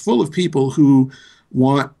world's full of people who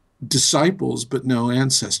want disciples but no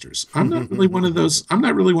ancestors. I'm not really one of those. I'm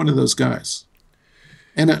not really one of those guys.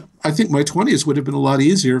 And I think my 20s would have been a lot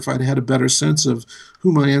easier if I'd had a better sense of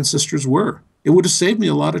who my ancestors were. It would have saved me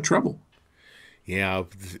a lot of trouble. Yeah.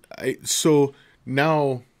 So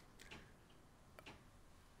now,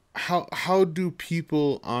 how do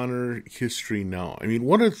people honor history now? I mean,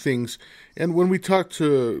 one of the things, and when I talked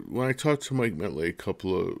to Mike Metley a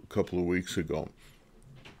couple of weeks ago,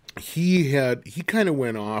 he kind of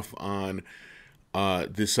went off on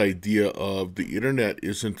this idea of the internet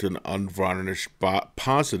isn't an unvarnished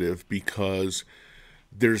positive because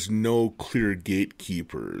there's no clear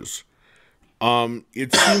gatekeepers.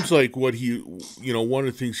 It seems like what one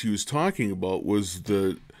of the things he was talking about was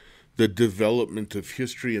the development of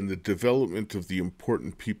history and the development of the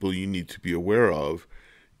important people you need to be aware of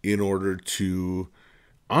in order to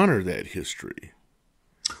honor that history.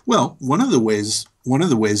 Well, one of the ways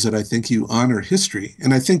that I think you honor history,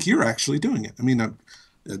 and I think you're actually doing it. I mean, I'm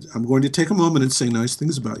going to take a moment and say nice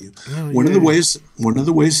things about you. Oh, one of the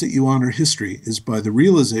ways that you honor history is by the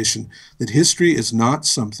realization that history is not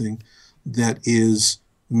something that is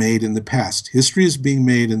made in the past. History is being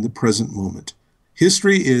made in the present moment.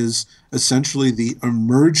 History is essentially the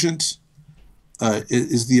emergent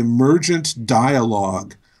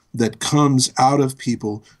dialogue that comes out of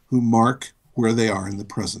people who mark where they are in the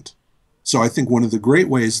present. So I think one of the great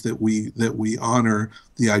ways that we honor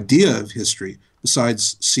the idea of history,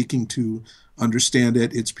 besides seeking to understand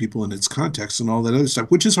it, its people, and its context, and all that other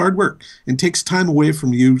stuff, which is hard work and takes time away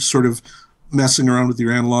from you sort of messing around with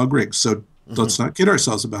your analog rigs. So let's not kid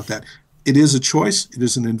ourselves about that. It is a choice. It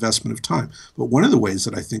is an investment of time. But one of the ways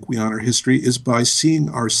that I think we honor history is by seeing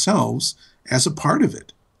ourselves as a part of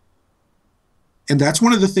it. And that's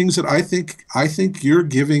one of the things that I think you're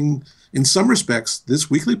giving. In some respects, this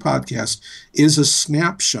weekly podcast is a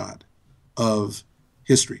snapshot of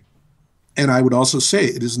history. And I would also say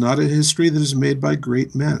it is not a history that is made by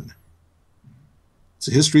great men. It's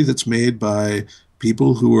a history that's made by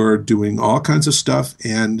people who are doing all kinds of stuff.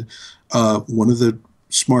 And one of the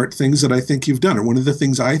smart things that I think you've done, or one of the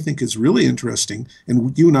things I think is really interesting,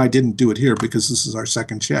 and you and I didn't do it here because this is our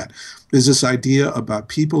second chat, is this idea about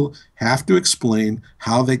people have to explain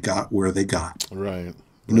how they got where they got. Right.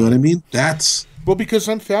 You know what I mean? Well, because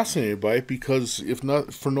I'm fascinated by it, because if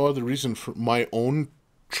not for no other reason, for my own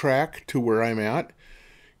track to where I'm at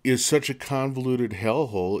is such a convoluted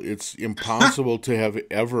hellhole, it's impossible to have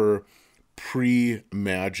ever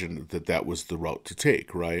pre-imagined that was the route to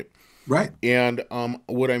take, right? Right. And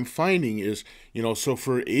what I'm finding is, so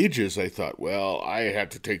for ages I thought, well, I had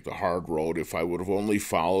to take the hard road if I would have only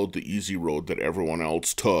followed the easy road that everyone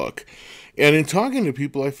else took. And in talking to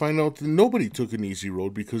people, I find out that nobody took an easy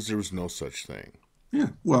road because there was no such thing. Yeah.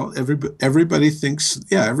 Well, everybody thinks,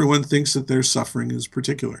 everyone thinks that their suffering is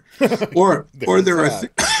particular, or there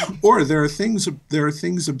are things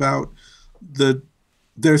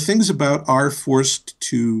about our forced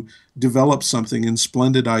to develop something in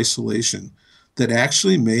splendid isolation that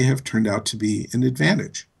actually may have turned out to be an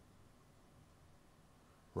advantage.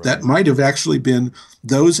 Right. That might have actually been,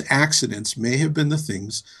 those accidents may have been the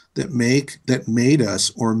things that made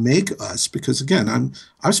us or make us, because again,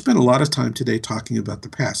 I've spent a lot of time today talking about the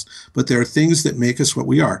past, but there are things that make us what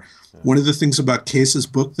we are. Yeah. One of the things about Case's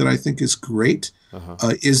book that I think is great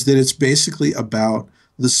is that it's basically about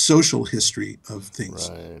the social history of things.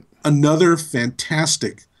 Right. Another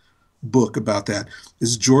fantastic book about that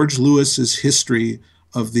is George Lewis's History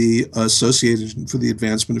of the Association for the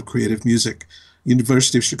Advancement of Creative Music,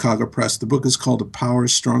 University of Chicago Press. The book is called A Power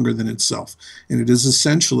Stronger Than Itself, and it is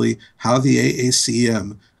essentially how the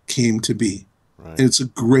AACM came to be. Right. And it's a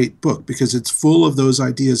great book because it's full of those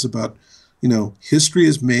ideas about, history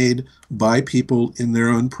is made by people in their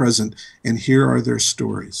own present, and here are their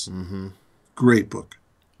stories. Mm-hmm. Great book.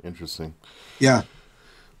 Interesting. Yeah.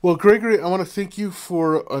 Well, Gregory, I want to thank you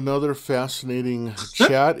for another fascinating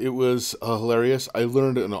chat. It was hilarious. I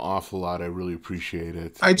learned an awful lot. I really appreciate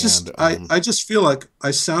it. I just feel like I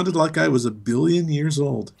sounded like I was 1 billion years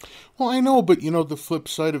old. Well, I know, but the flip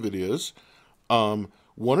side of it is, one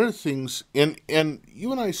of the things, and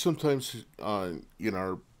you and I sometimes in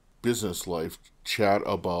our business life chat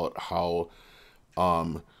about how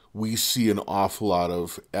we see an awful lot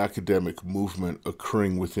of academic movement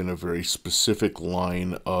occurring within a very specific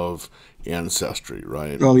line of ancestry,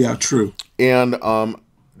 right? Oh yeah, true. And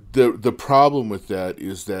the problem with that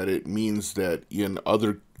is that it means that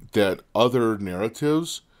other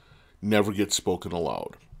narratives never get spoken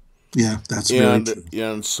aloud. Yeah, that's very true.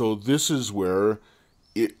 And so this is where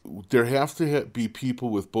there have to be people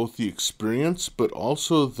with both the experience but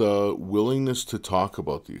also the willingness to talk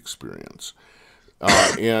about the experience.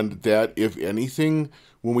 And that, if anything,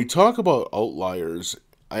 when we talk about outliers,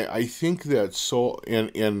 I think that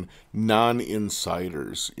and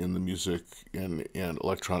non-insiders in the music and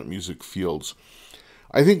electronic music fields,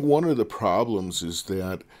 I think one of the problems is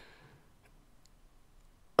that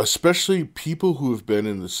especially people who have been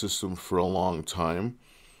in the system for a long time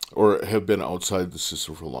or have been outside the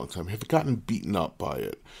system for a long time have gotten beaten up by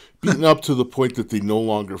it. Beaten up to the point that they no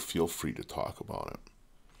longer feel free to talk about it.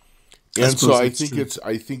 And so I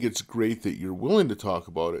think it's great that you're willing to talk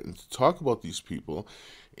about it and to talk about these people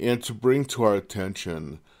and to bring to our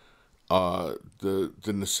attention the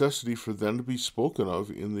necessity for them to be spoken of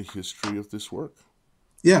in the history of this work.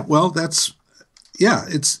 Yeah, well,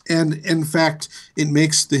 and in fact, it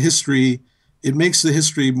makes the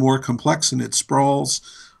history more complex and it sprawls.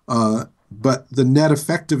 But the net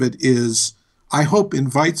effect of it is, I hope,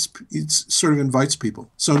 it sort of invites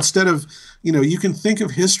people. So instead of, you can think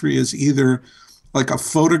of history as either like a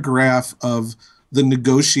photograph of the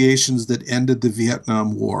negotiations that ended the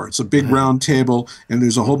Vietnam War. It's a big round table, and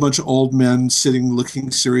there's a whole bunch of old men sitting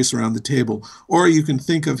looking serious around the table. Or you can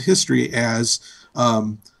think of history as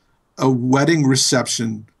a wedding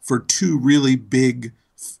reception for two really big,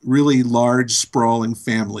 really large, sprawling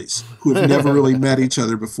families who have never really met each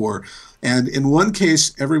other before. And in one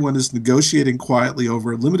case, everyone is negotiating quietly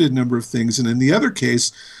over a limited number of things. And in the other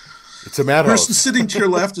case, it's a madhouse. The person sitting to your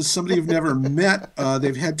left is somebody you've never met.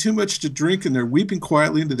 They've had too much to drink and they're weeping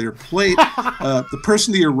quietly into their plate. The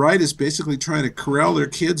person to your right is basically trying to corral their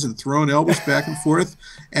kids and throwing elbows back and forth.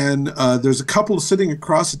 And there's a couple sitting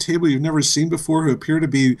across a table you've never seen before who appear to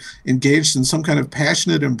be engaged in some kind of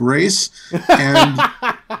passionate embrace.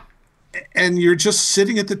 And you're just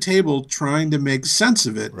sitting at the table trying to make sense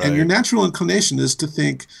of it. Right. And your natural inclination is to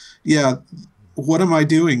think, yeah, what am I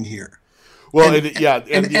doing here? Well,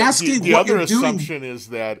 and asking the what other you're assumption doing, is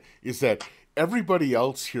that everybody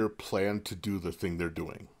else here planned to do the thing they're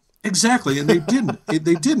doing. Exactly, and they didn't.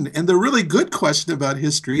 They didn't. And the really good question about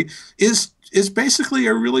history is basically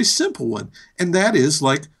a really simple one, and that is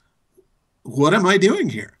like, what am I doing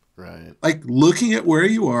here? Right. Like looking at where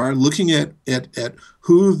you are, looking at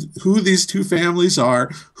who these two families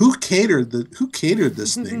are, who catered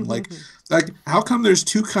this thing, like how come there's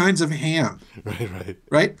two kinds of ham?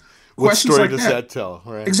 Right. What Questions story like does that tell?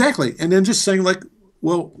 Right. Exactly. And then just saying like,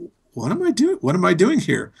 well, what am I doing? What am I doing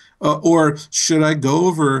here? Or should I go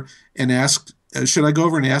over and ask? Should I go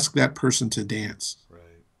over and ask that person to dance? Right.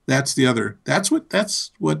 That's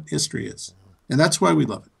what history is, and that's why we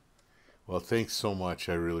love it. Well, thanks so much.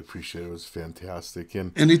 I really appreciate it. It was fantastic.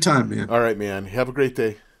 And anytime, man. All right, man. Have a great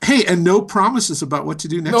day. Hey, and no promises about what to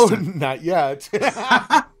do next time. No, not yet.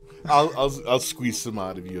 I'll squeeze some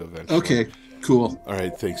out of you eventually. Okay. Cool. All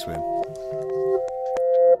right. Thanks, man.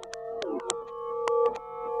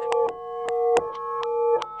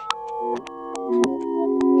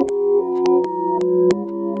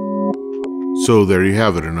 So there you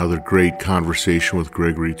have it. Another great conversation with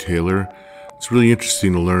Gregory Taylor. It's really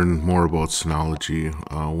interesting to learn more about Sonology,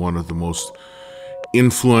 one of the most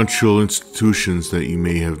influential institutions that you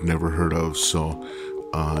may have never heard of. So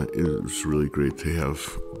it was really great to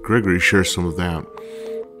have Gregory share some of that.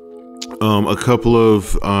 A couple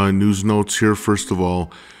of news notes here. First of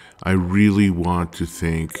all, I really want to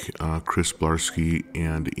thank Chris Blarski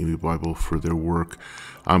and Amy Bible for their work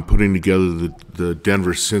on putting together the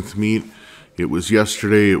Denver Synth Meet. It was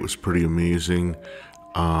yesterday. It was pretty amazing.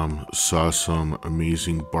 Saw some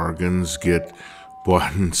amazing bargains get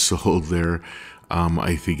bought and sold there.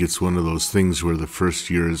 I think it's one of those things where the first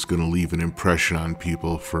year is going to leave an impression on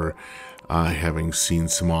people for having seen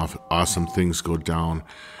some awesome things go down.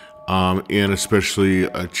 And especially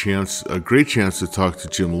a great chance to talk to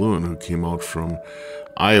Jim Lewin, who came out from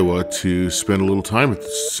Iowa to spend a little time at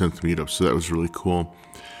the Synth Meetup. So that was really cool.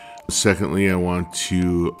 Secondly, I want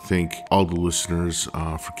to thank all the listeners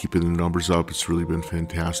for keeping the numbers up. It's really been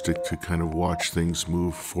fantastic to kind of watch things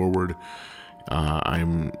move forward.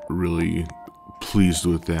 I'm really pleased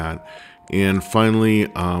with that. And finally,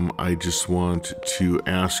 I just want to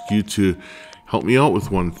ask you to help me out with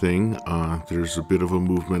one thing. There's a bit of a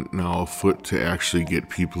movement now afoot to actually get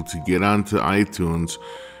people to get onto iTunes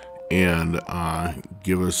and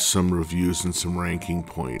give us some reviews and some ranking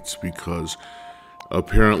points, because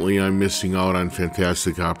apparently I'm missing out on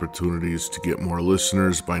fantastic opportunities to get more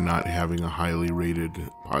listeners by not having a highly rated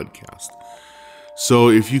podcast. So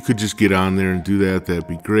if you could just get on there and do that, that'd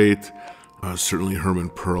be great. Certainly Herman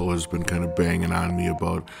Pearl has been kind of banging on me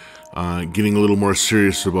about getting a little more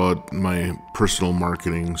serious about my personal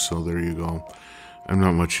marketing, so there you go. I'm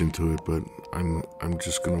not much into it, but I'm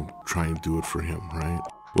just going to try and do it for him, right?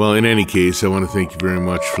 Well, in any case, I want to thank you very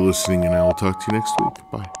much for listening, and I will talk to you next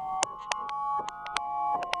week. Bye.